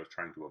 Yurio's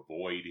trying to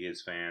avoid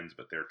his fans,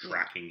 but they're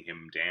tracking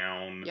him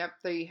down.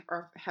 Yep, they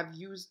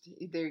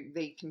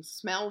can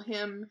smell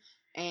him,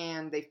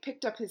 and they've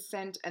picked up his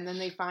scent, and then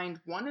they find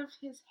one of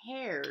his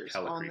hairs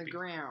on the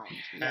ground.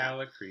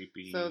 Hella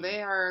creepy. So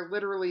they are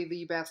literally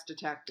the best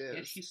detectives.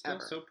 And he's still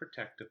ever. so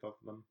protective of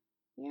them.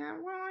 Yeah,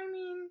 well, I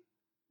mean,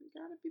 you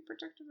gotta be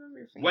protective of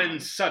your family. When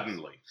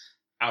suddenly,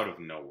 out of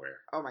nowhere,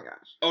 oh my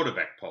gosh,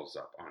 Odebeck pulls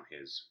up on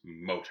his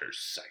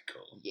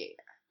motorcycle. Yeah,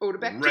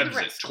 Odebeck revs to the it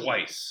rescue.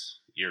 Twice.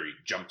 Yuri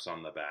jumps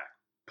on the back,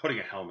 putting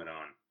a helmet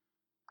on.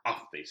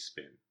 Off they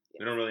spin.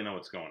 They don't really know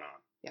what's going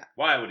on. Yeah.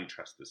 Why would he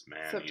trust this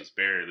man? Except He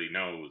barely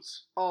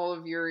knows. all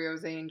of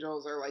Yurio's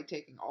angels are like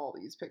taking all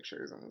these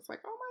pictures, and it's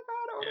like, oh my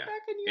god,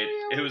 Odebeck and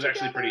Yurio. It was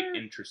actually together. pretty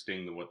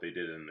interesting what they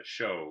did in the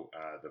show.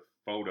 The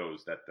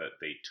photos that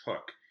they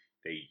took,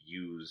 they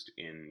used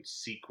in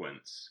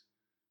sequence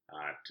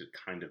to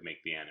kind of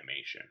make the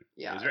animation.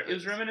 Yeah, it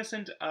was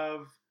reminiscent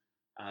of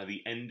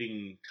the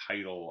ending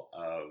title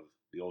of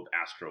the old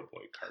Astro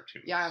Boy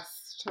cartoons.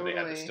 Yes, So totally. they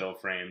had the still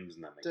frames,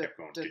 and then they kept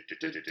going,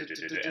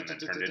 and then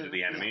turned into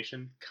the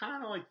animation.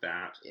 Kind of like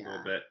that, a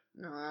little bit.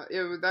 No,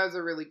 that was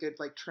a really good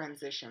like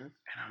transition. And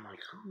I'm like,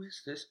 who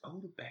is this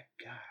Odebeck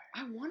guy?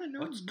 I want to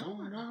know What's more.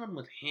 going on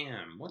with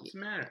him? What's the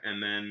matter?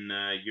 And then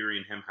Yuri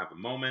and him have a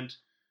moment.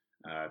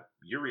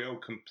 Yurio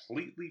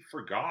completely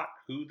forgot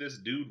who this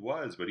dude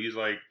was, but he's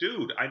like,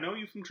 dude, I know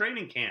you from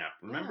training camp.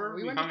 Remember?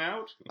 we we went hung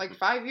out? Like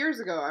 5 years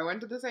ago, I went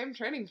to the same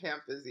training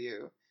camp as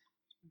you.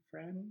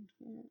 Friend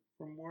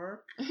from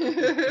work?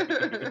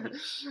 Yeah.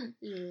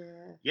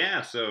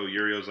 Yeah, so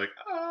Yurio's like,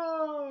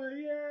 oh,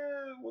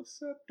 yeah,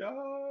 what's up,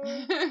 dog?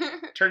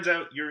 Turns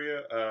out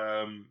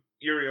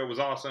Yurio was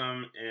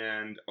awesome,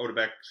 and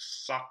Odebeck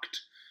sucked,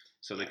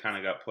 so they kind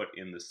of got put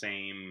in the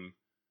same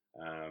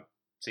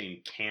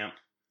camp.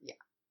 Yeah.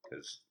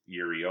 Because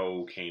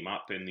Yurio came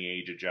up in the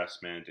age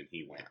adjustment, and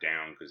he went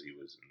down because he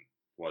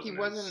wasn't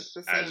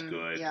as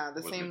good. Yeah,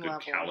 the wasn't same a good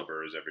level.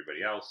 caliber as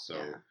everybody else. So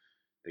Yeah.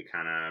 they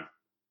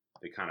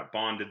kind of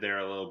bonded there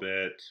a little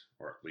bit,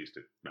 or at least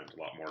it meant a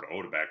lot more to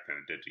Odebeck than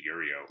it did to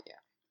Yurio. Yeah.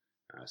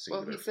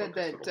 Well, he said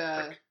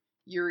that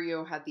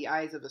Yurio had the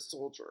eyes of a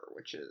soldier,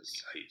 which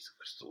is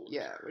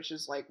which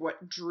is like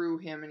what drew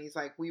him, and he's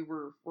like,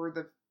 we're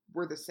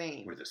the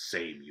same. We're the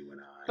same, you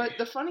and I. But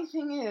the funny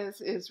thing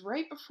is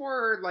right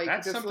before like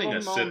that's this something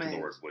little a moment, Sith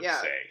Lord would yeah,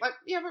 say. but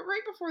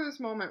right before this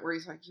moment where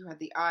he's like, you had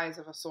the eyes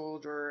of a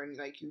soldier, and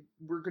like you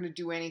were gonna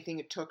do anything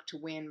it took to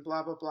win,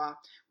 blah blah blah.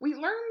 We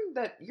learned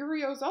that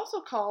Yurio's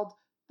also called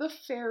the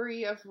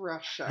Fairy of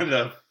Russia.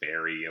 The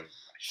Fairy of Russia.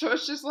 So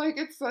it's just like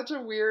it's such a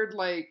weird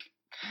like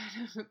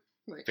kind of.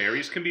 Like,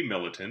 fairies can be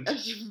militant.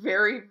 It's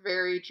very,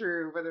 very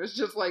true, but it's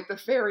just like the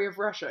Fairy of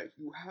Russia.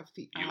 You have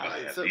the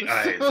eyes of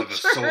a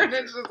soldier. And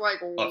it's just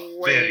like,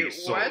 wait,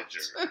 what?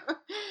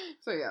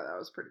 So yeah, that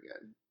was pretty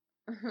good.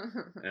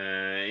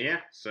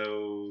 Yeah,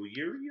 so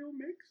Yurio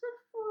makes a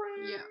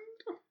friend. Yeah.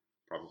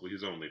 Probably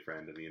his only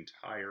friend in the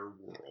entire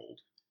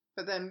world.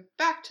 But then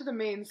back to the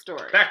main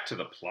story. Back to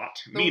the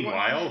plot.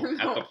 Meanwhile,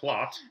 at the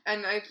plot.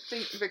 And I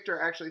think Victor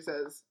actually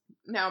says,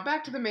 now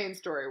back to the main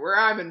story where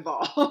I'm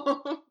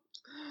involved.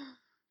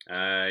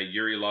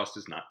 Yuri lost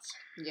his nuts.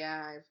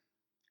 Yeah,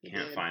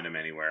 Can't find him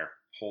anywhere.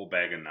 Whole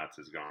bag of nuts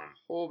is gone.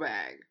 Whole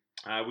bag.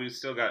 We've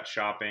still got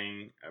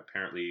shopping.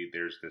 Apparently,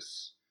 there's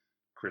this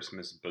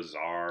Christmas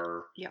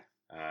bazaar.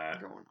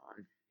 Going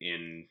on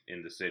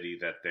in the city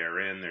that they're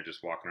in. They're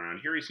just walking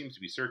around. Yuri seems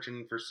to be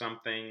searching for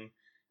something.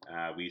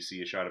 We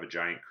see a shot of a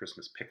giant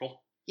Christmas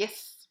pickle.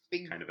 Yes,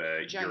 big kind of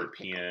a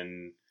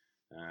European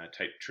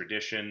type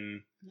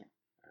tradition. Yeah.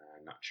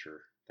 Not sure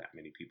that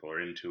many people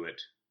are into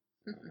it.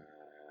 Mm-hmm.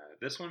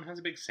 This one has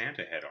a big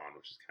Santa head on,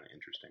 which is kind of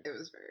interesting. It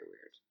was very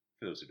weird.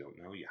 For those who don't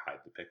know, you hide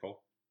the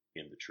pickle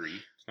in the tree.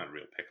 It's not a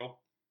real pickle.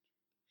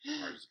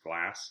 Ours is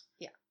glass.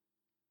 Yeah.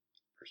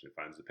 Person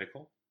who finds the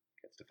pickle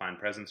gets to find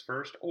presents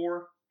first,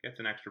 or gets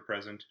an extra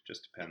present.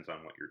 Just depends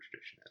on what your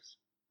tradition is.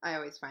 I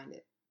always find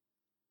it.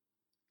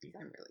 Because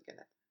I'm really good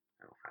at it.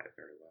 I don't hide it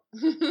very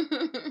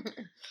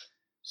well.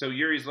 So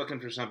Yuri's looking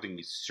for something.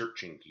 He's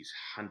searching. He's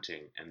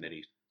hunting. And then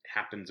he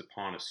happens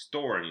upon a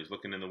store, and he's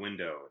looking in the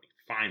window, and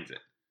he finds it.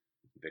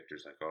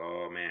 Victor's like,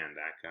 oh man,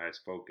 that guy's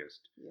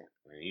focused. Yeah.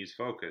 When he's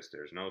focused,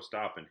 there's no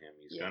stopping him.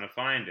 He's going to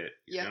find it.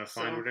 He's going to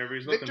find so whatever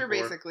he's looking for.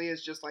 Victor basically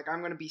is just like, I'm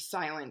going to be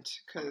silent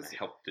I'm because going to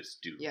help this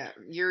dude. Yeah,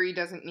 Yuri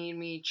doesn't need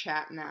me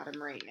chatting at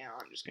him right now.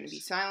 I'm just going to be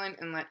silent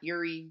and let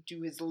Yuri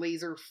do his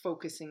laser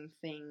focusing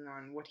thing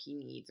on what he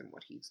needs and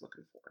what he's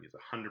looking for. He's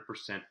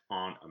 100%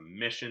 on a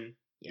mission.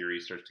 Yeah. Yuri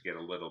starts to get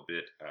a little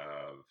bit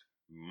of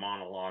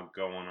monologue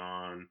going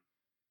on.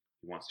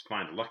 He wants to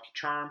find a Lucky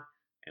Charm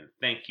and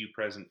thank you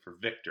present for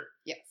Victor.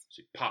 Yes.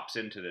 So he pops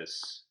into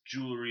this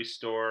jewelry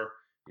store.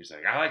 He's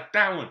like, I like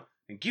that one,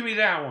 and give me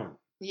that one.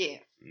 Yeah.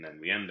 And then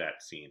we end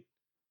that scene.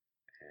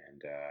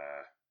 And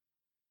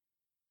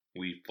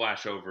we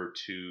flash over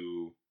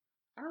to,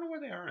 I don't know where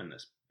they are in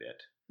this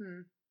bit.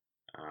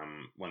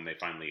 When they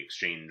finally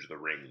exchange the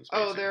rings.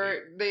 Basically. Oh,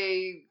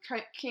 they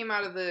came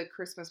out of the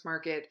Christmas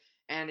market,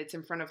 and it's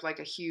in front of like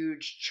a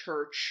huge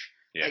church.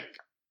 Yeah.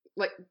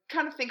 Like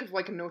kind of think of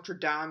like a Notre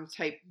Dame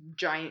type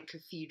giant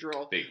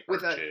cathedral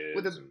with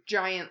a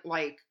giant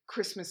like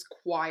Christmas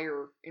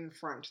choir in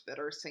front that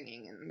are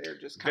singing, and they're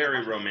just kind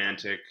very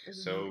romantic.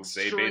 So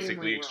they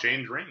basically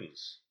exchange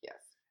rings. Yes.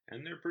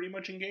 And they're pretty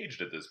much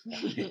engaged at this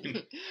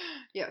point.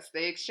 Yes,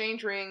 they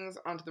exchange rings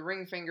onto the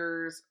ring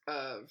fingers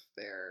of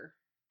their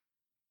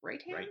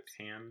right hands.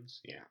 Right hands.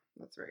 Yeah.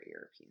 That's very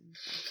European.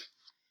 So.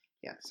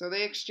 Yeah. So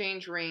they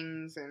exchange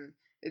rings, and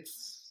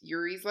it's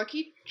Yuri's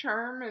lucky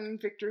charm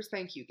and Victor's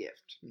thank you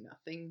gift.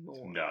 Nothing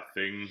more.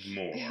 Nothing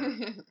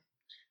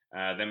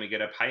more. Then we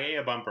get a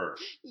paella bumper.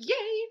 Yay,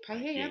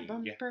 paella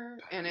bumper. Paella,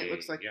 and it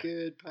looks like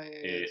good paella.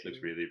 It looks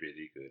really,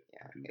 really good.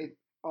 Yeah,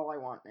 all I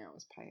want now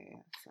is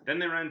paella. So. Then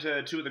they run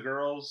to two of the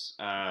girls.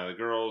 The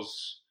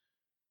girls,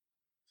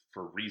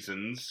 for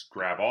reasons,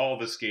 grab all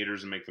the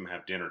skaters and make them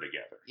have dinner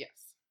together. Yes.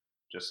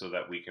 Just so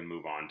that we can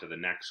move on to the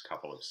next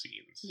couple of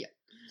scenes. Yeah.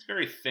 It's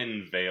very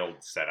thin, veiled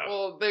setup.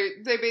 Well,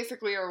 they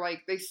basically are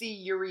like, they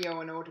see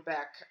Yurio and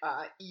Otobek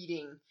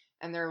eating,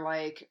 and they're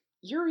like,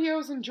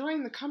 Yurio's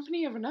enjoying the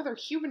company of another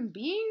human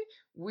being?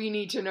 We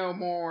need to know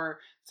more.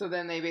 So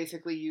then they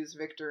basically use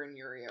Victor and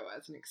Yurio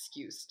as an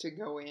excuse to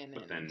go in.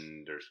 But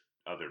then there's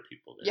other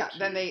people there, too.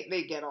 Then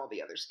they get all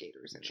the other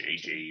skaters in.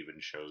 JJ even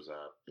shows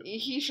up.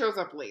 He shows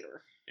up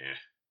later. Yeah,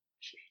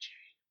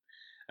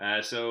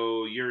 JJ.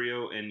 So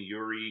Yurio and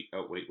Yuri.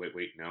 Oh wait!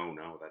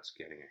 No, that's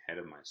getting ahead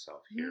of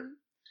myself here.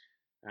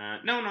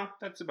 Mm-hmm. No,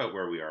 that's about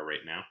where we are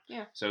right now.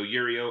 Yeah. So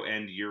Yurio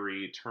and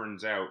Yuri,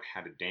 turns out,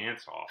 had a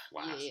dance off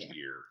last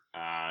year.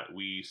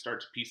 We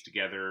start to piece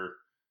together.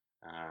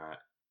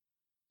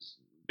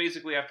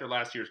 Basically, after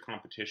last year's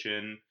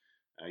competition,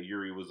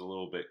 Yuri was a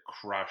little bit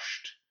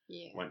crushed.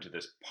 Yeah. Went to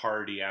this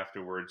party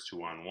afterwards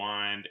to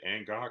unwind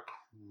and got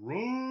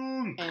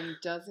crunk. And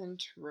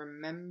doesn't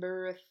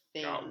remember a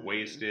thing. Got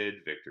wasted.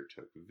 Victor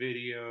took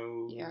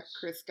videos. Yeah,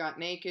 Chris got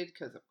naked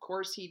because of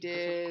course he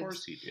did. Of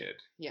course he did.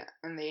 Yeah,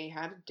 and they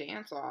had a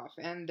dance off.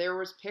 And there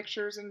was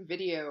pictures and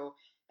video.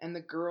 And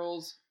the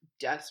girls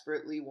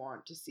desperately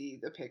want to see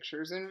the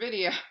pictures and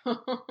video.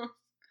 Well,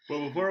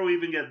 before we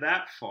even get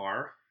that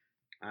far,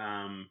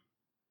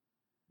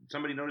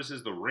 somebody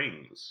notices the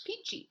rings.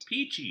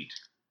 Peachy.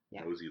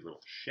 Yeah. Nosy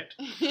little shit.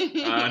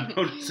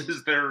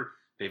 Notices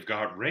they've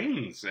got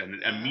rings and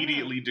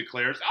immediately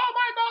declares, "Oh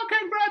my God,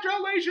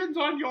 congratulations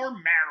on your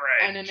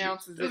marriage!" And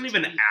announces doesn't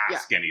even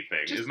ask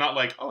anything. It's not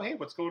like, "Oh hey,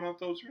 what's going on with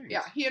those rings?"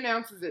 Yeah, he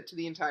announces it to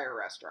the entire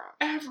restaurant.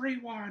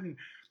 Everyone,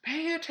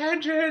 pay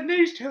attention!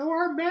 These two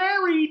are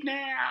married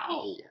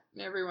now. Yeah,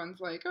 and everyone's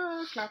like,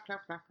 "Oh, clap,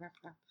 clap, clap, clap,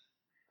 clap,"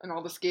 and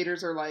all the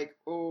skaters are like,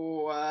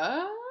 "Oh,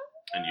 what?"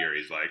 And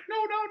Yuri's like, no,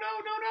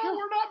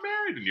 we're not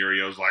married. And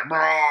Yurio's like,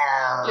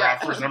 brrr. Yeah.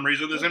 For some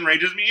reason, this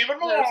enrages me even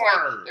more.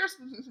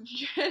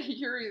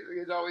 Yuri,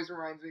 it always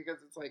reminds me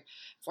because it's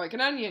like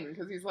an onion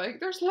because he's like,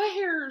 there's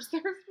layers,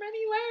 there's many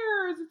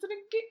layers.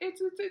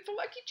 It's a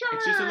lucky charm.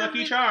 It's just a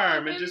lucky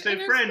charm. It's just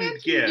a friend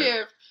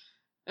gift.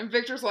 And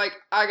Victor's like,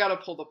 I gotta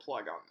pull the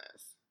plug on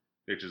this.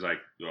 Victor's like,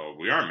 well,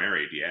 we aren't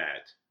married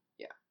yet.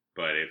 Yeah.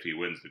 But if he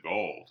wins the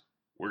gold,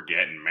 we're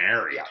getting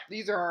married. Yeah,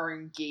 these are our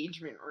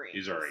engagement rings.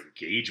 These are our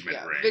engagement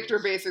rings. Victor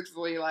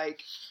basically,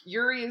 like,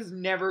 Yuri is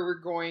never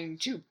going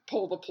to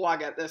pull the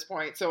plug at this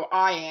point, so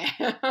I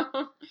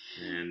am.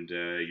 And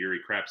Yuri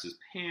craps his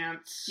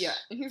pants. Yeah,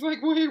 and he's like,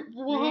 wait,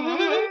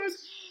 what?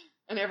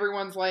 And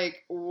everyone's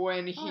like,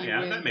 when he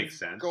wins that makes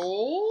sense.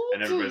 gold?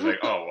 And everybody's like,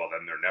 oh, well,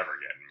 then they're never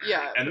getting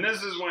married. Yeah. And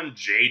this is when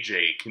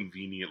JJ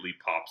conveniently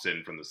pops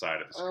in from the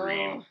side of the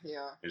screen. Oh,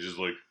 yeah. It's just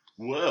like,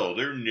 well,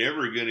 they're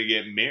never going to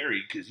get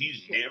married because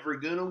he's never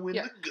going to win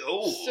the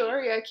gold.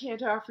 Sorry, I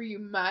can't offer you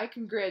my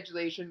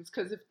congratulations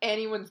because if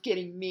anyone's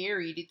getting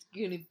married, it's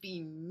going to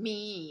be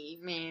me.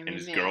 Man, and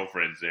his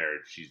girlfriend's there.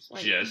 She's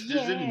like, just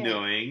as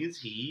annoying as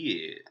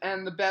he is.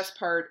 And the best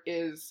part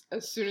is,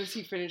 as soon as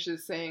he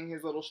finishes saying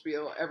his little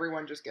spiel,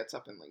 everyone just gets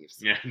up and leaves.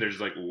 Yeah, there's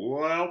like,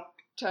 well,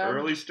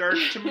 early start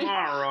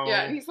tomorrow.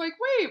 Yeah, and he's like,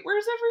 wait,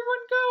 where's everyone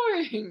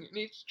going? And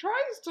he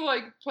tries to,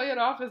 like, play it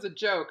off as a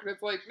joke, and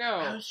it's like, no.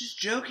 I was just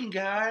joking,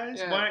 guys.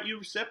 Yeah. Why aren't you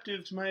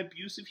receptive to my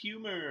abusive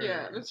humor?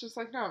 Yeah, and it's just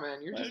like, no,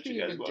 man, you're just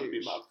being a douche. Why don't you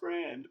guys want to be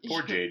my friend?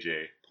 Poor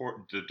JJ.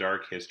 Poor the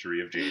dark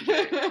history of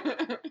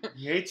JJ.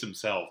 He hates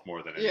himself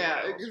more than anyone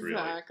else, really.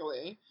 Yeah,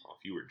 exactly. Well,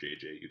 if you were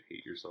JJ, you'd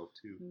hate yourself,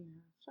 too. Yeah,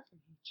 fucking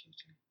hate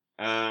JJ.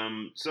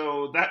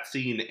 So that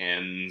scene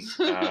ends.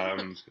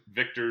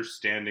 Victor's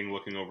standing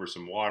looking over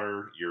some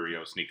water.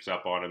 Yurio sneaks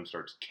up on him,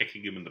 starts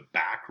kicking him in the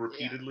back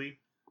repeatedly.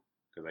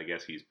 Because I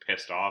guess he's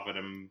pissed off at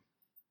him.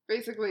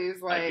 Basically,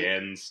 he's like...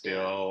 Again,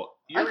 still.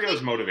 Yeah.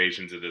 Yurio's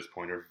motivations at this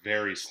point are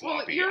very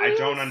sloppy. Well, I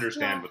don't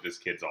understand what this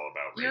kid's all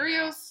about right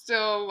now. Yurio's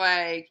still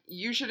like,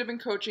 you should have been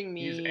coaching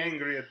me. He's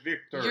angry at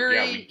Victor.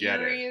 Yeah, we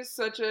get it. Yuri is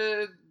such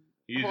a...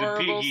 He's a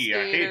piggy. Skater.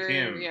 I hate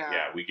him.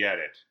 Yeah, we get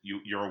it.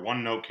 You're a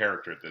one-note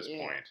character at this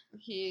point.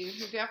 He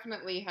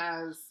definitely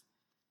has...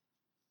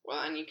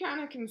 Well, and you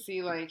kind of can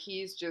see, like,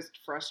 he's just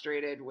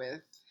frustrated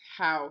with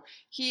how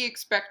he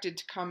expected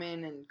to come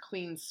in and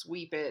clean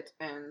sweep it,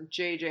 and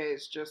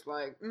JJ's just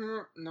like,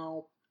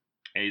 no.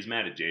 And he's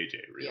mad at JJ,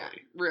 really. Yeah,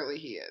 really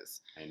he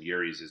is. And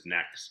Yuri's his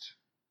next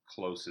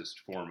closest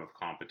form of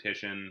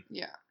competition.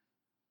 Yeah.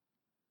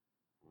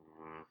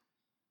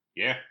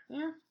 Yeah.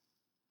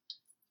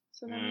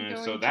 So then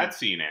so that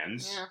scene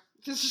ends. Yeah.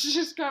 This is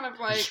just kind of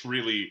like... It's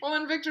really... Well,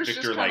 and Victor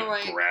just kind of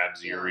like...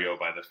 grabs Yurio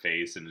by the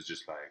face and is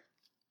just like...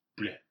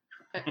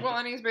 Bleh. Well,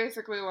 and he's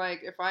basically like,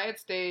 if I had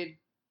stayed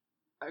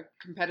a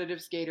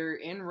competitive skater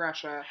in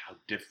Russia... How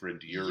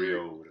different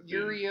Yurio would have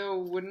been.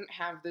 Yurio wouldn't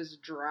have this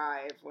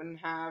drive, wouldn't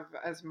have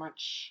as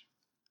much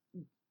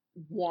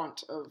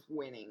want of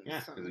winning.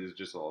 Yeah, because he's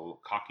just a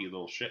little cocky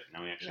little shit.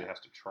 Now he actually has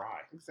to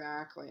try.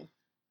 Exactly.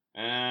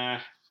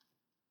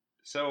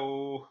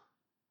 So...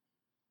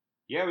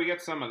 Yeah, we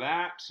get some of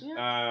that.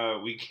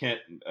 Yeah. We get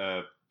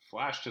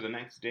flash to the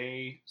next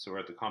day. So we're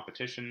at the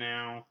competition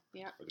now.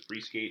 Yeah. For the free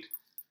skate.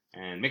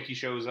 And Mickey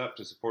shows up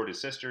to support his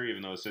sister,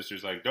 even though his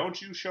sister's like,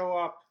 don't you show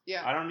up.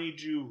 Yeah. I don't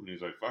need you. And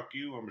he's like, fuck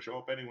you. I'm going to show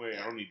up anyway.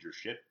 I don't need your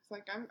shit. It's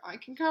like, I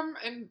can come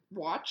and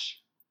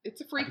watch.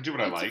 It's a free... I can do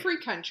what I like. It's a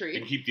free country.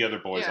 And keep the other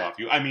boys off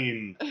you. I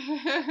mean...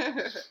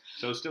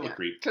 So still a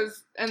creep.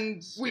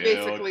 We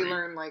basically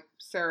learn, like,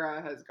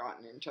 Sarah has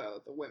gotten into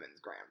the women's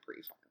Grand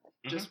Prix final.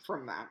 Just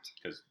from that.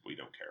 Because we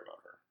don't care about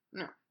her.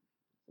 No.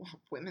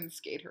 Women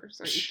skaters?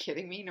 Are you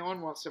kidding me? No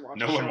one wants to watch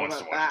No one wants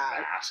to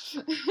watch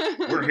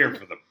that. We're here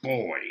for the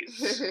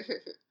boys.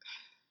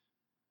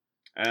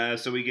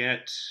 So we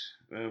get...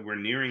 we're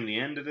nearing the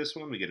end of this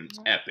one. We get an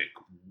epic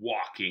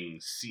walking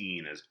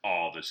scene as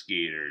all the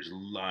skaters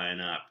line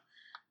up.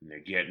 And they're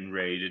getting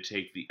ready to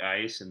take the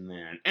ice. And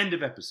then end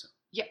of episode.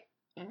 Yep.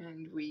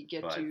 And we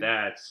get But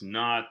that's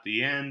not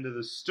the end of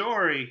the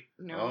story.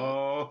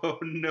 No. Oh,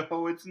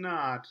 no, it's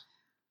not.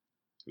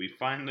 We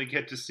finally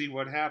get to see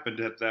what happened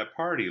at that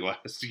party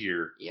last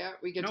year. Yeah,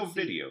 we get no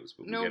videos,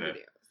 but we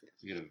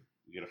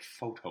get a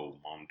photo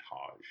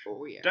montage.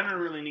 Oh yeah, done in a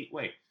really neat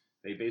way.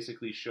 They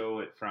basically show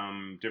it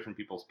from different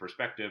people's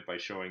perspective by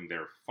showing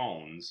their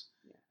phones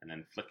and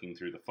then flicking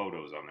through the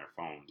photos on their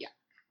phones. Yeah,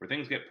 where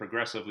things get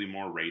progressively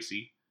more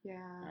racy.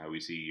 Yeah, we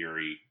see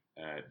Yuri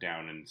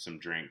down in some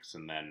drinks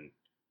and then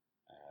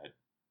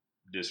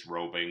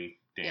disrobing,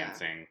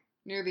 dancing. Yeah.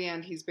 Near the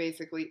end, he's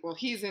basically,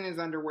 he's in his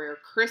underwear,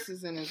 Chris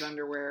is in his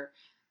underwear,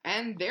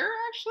 and they're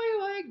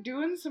actually, like,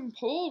 doing some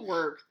pole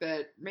work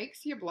that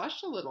makes you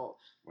blush a little.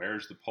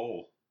 Where's the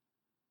pole?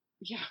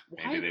 Yeah,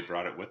 maybe they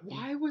brought it with them.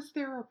 Why was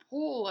there a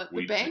pole at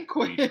the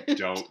banquet? We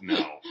don't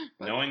know.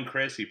 Knowing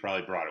Chris, he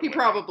probably brought it with him. He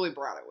probably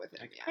brought it with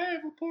him, like, I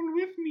have a pole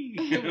with me.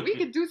 We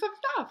could do some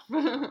stuff.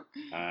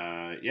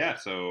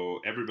 So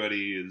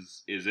everybody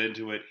is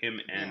into it. Him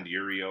and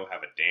Yurio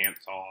have a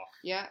dance-off.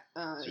 Yeah.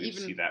 So you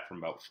see that from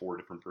about 4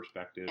 different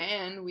perspectives.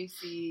 And we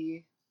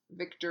see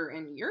Victor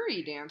and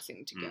Yuri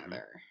dancing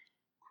together.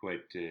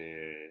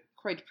 Mm-hmm.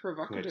 Quite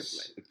provocatively.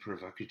 Quite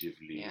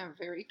provocatively. Yeah,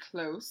 very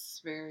close.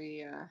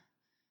 Very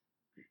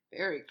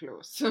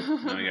close.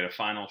 Then we get a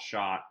final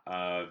shot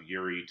of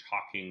Yuri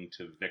talking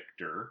to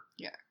Victor.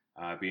 Yeah.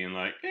 Being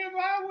like, if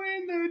I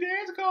win the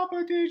dance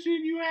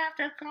competition, you have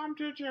to come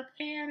to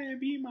Japan and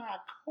be my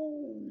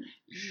coach.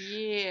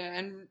 Yeah,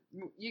 and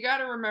you got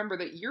to remember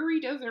that Yuri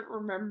doesn't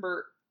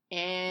remember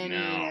any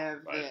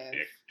of but this.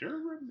 Victor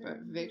remembered.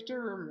 But Victor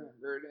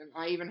remembered, and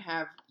I even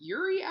have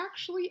Yuri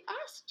actually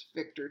asked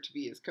Victor to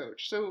be his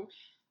coach. So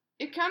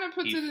it kind of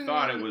puts it in. He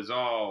thought it was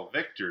all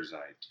Victor's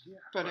idea.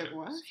 But it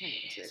wasn't.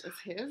 It was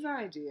his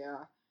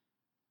idea.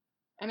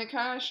 And it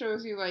kind of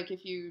shows you, like,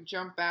 if you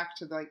jump back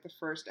to, like, the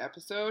first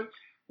episode,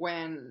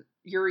 when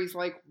Yuri's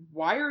like,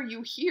 why are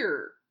you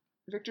here?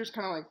 Victor's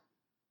kind of like,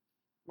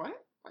 what?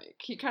 Like,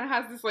 he kind of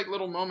has this, like,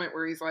 little moment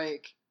where he's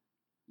like,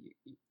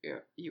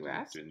 you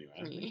asked Didn't you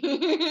ask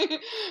me?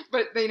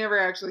 But they never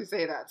actually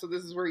say that. So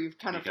this is where you've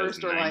kind of because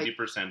first are like...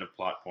 90% of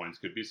plot points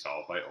could be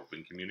solved by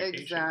open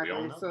communication. Exactly. We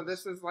all know So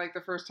this is, like,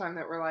 the first time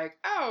that we're like,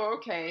 oh,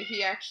 okay,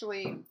 he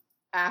actually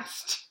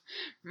asked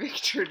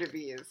Victor to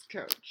be his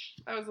coach.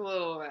 That was a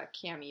little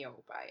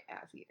cameo by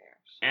Azzy there.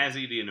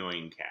 Azzy the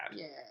annoying cat.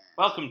 Yeah.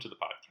 Welcome to the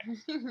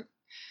podcast.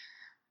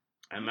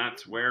 And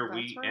that's where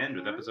we end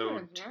with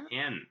episode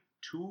 10.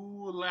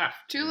 Two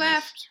left. Two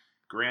left.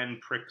 Grand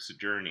Prix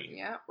journey.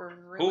 Yeah, we're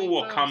really Who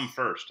will close. come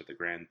first at the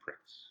Grand Prix?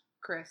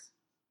 Chris.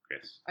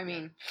 I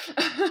mean. He's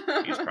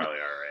probably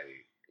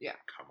already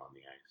come on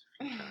the ice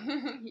a few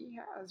times. He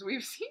has.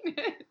 We've seen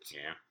it.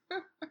 Yeah.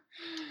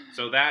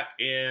 So that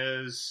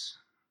is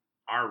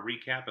our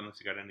recap, unless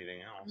you got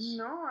anything else.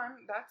 No,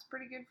 that's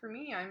pretty good for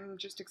me. I'm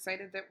just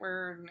excited that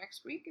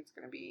next week it's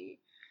going to be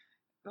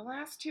the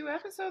last 2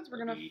 episodes.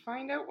 We're going to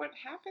find out what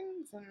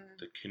happens. And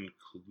the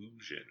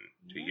conclusion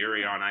to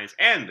Yuri on Ice,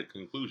 and the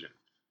conclusion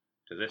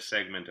to this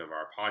segment of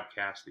our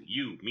podcast that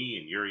you, me,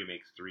 and Yuri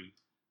makes 3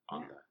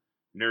 on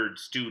the Nerd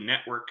Stew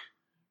Network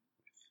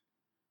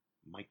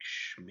with Mike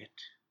Schmidt,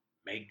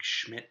 Meg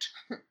Schmidt,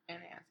 and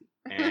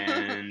Azzy.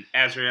 and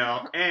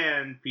Azrael,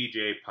 and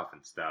PJ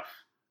Puffinstuff,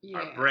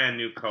 our brand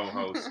new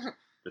co-host,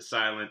 the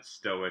silent,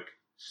 stoic,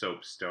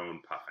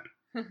 soapstone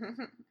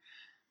Puffin.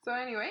 So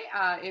anyway,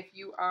 if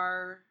you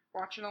are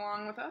watching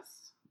along with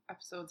us,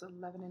 episodes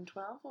 11 and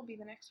 12 will be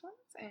the next ones,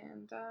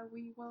 and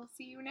we will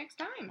see you next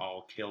time.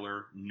 All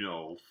killer,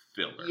 no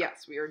filler.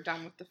 Yes, we are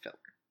done with the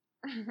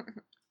filler.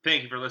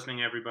 Thank you for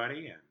listening,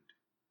 everybody, and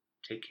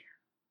take care.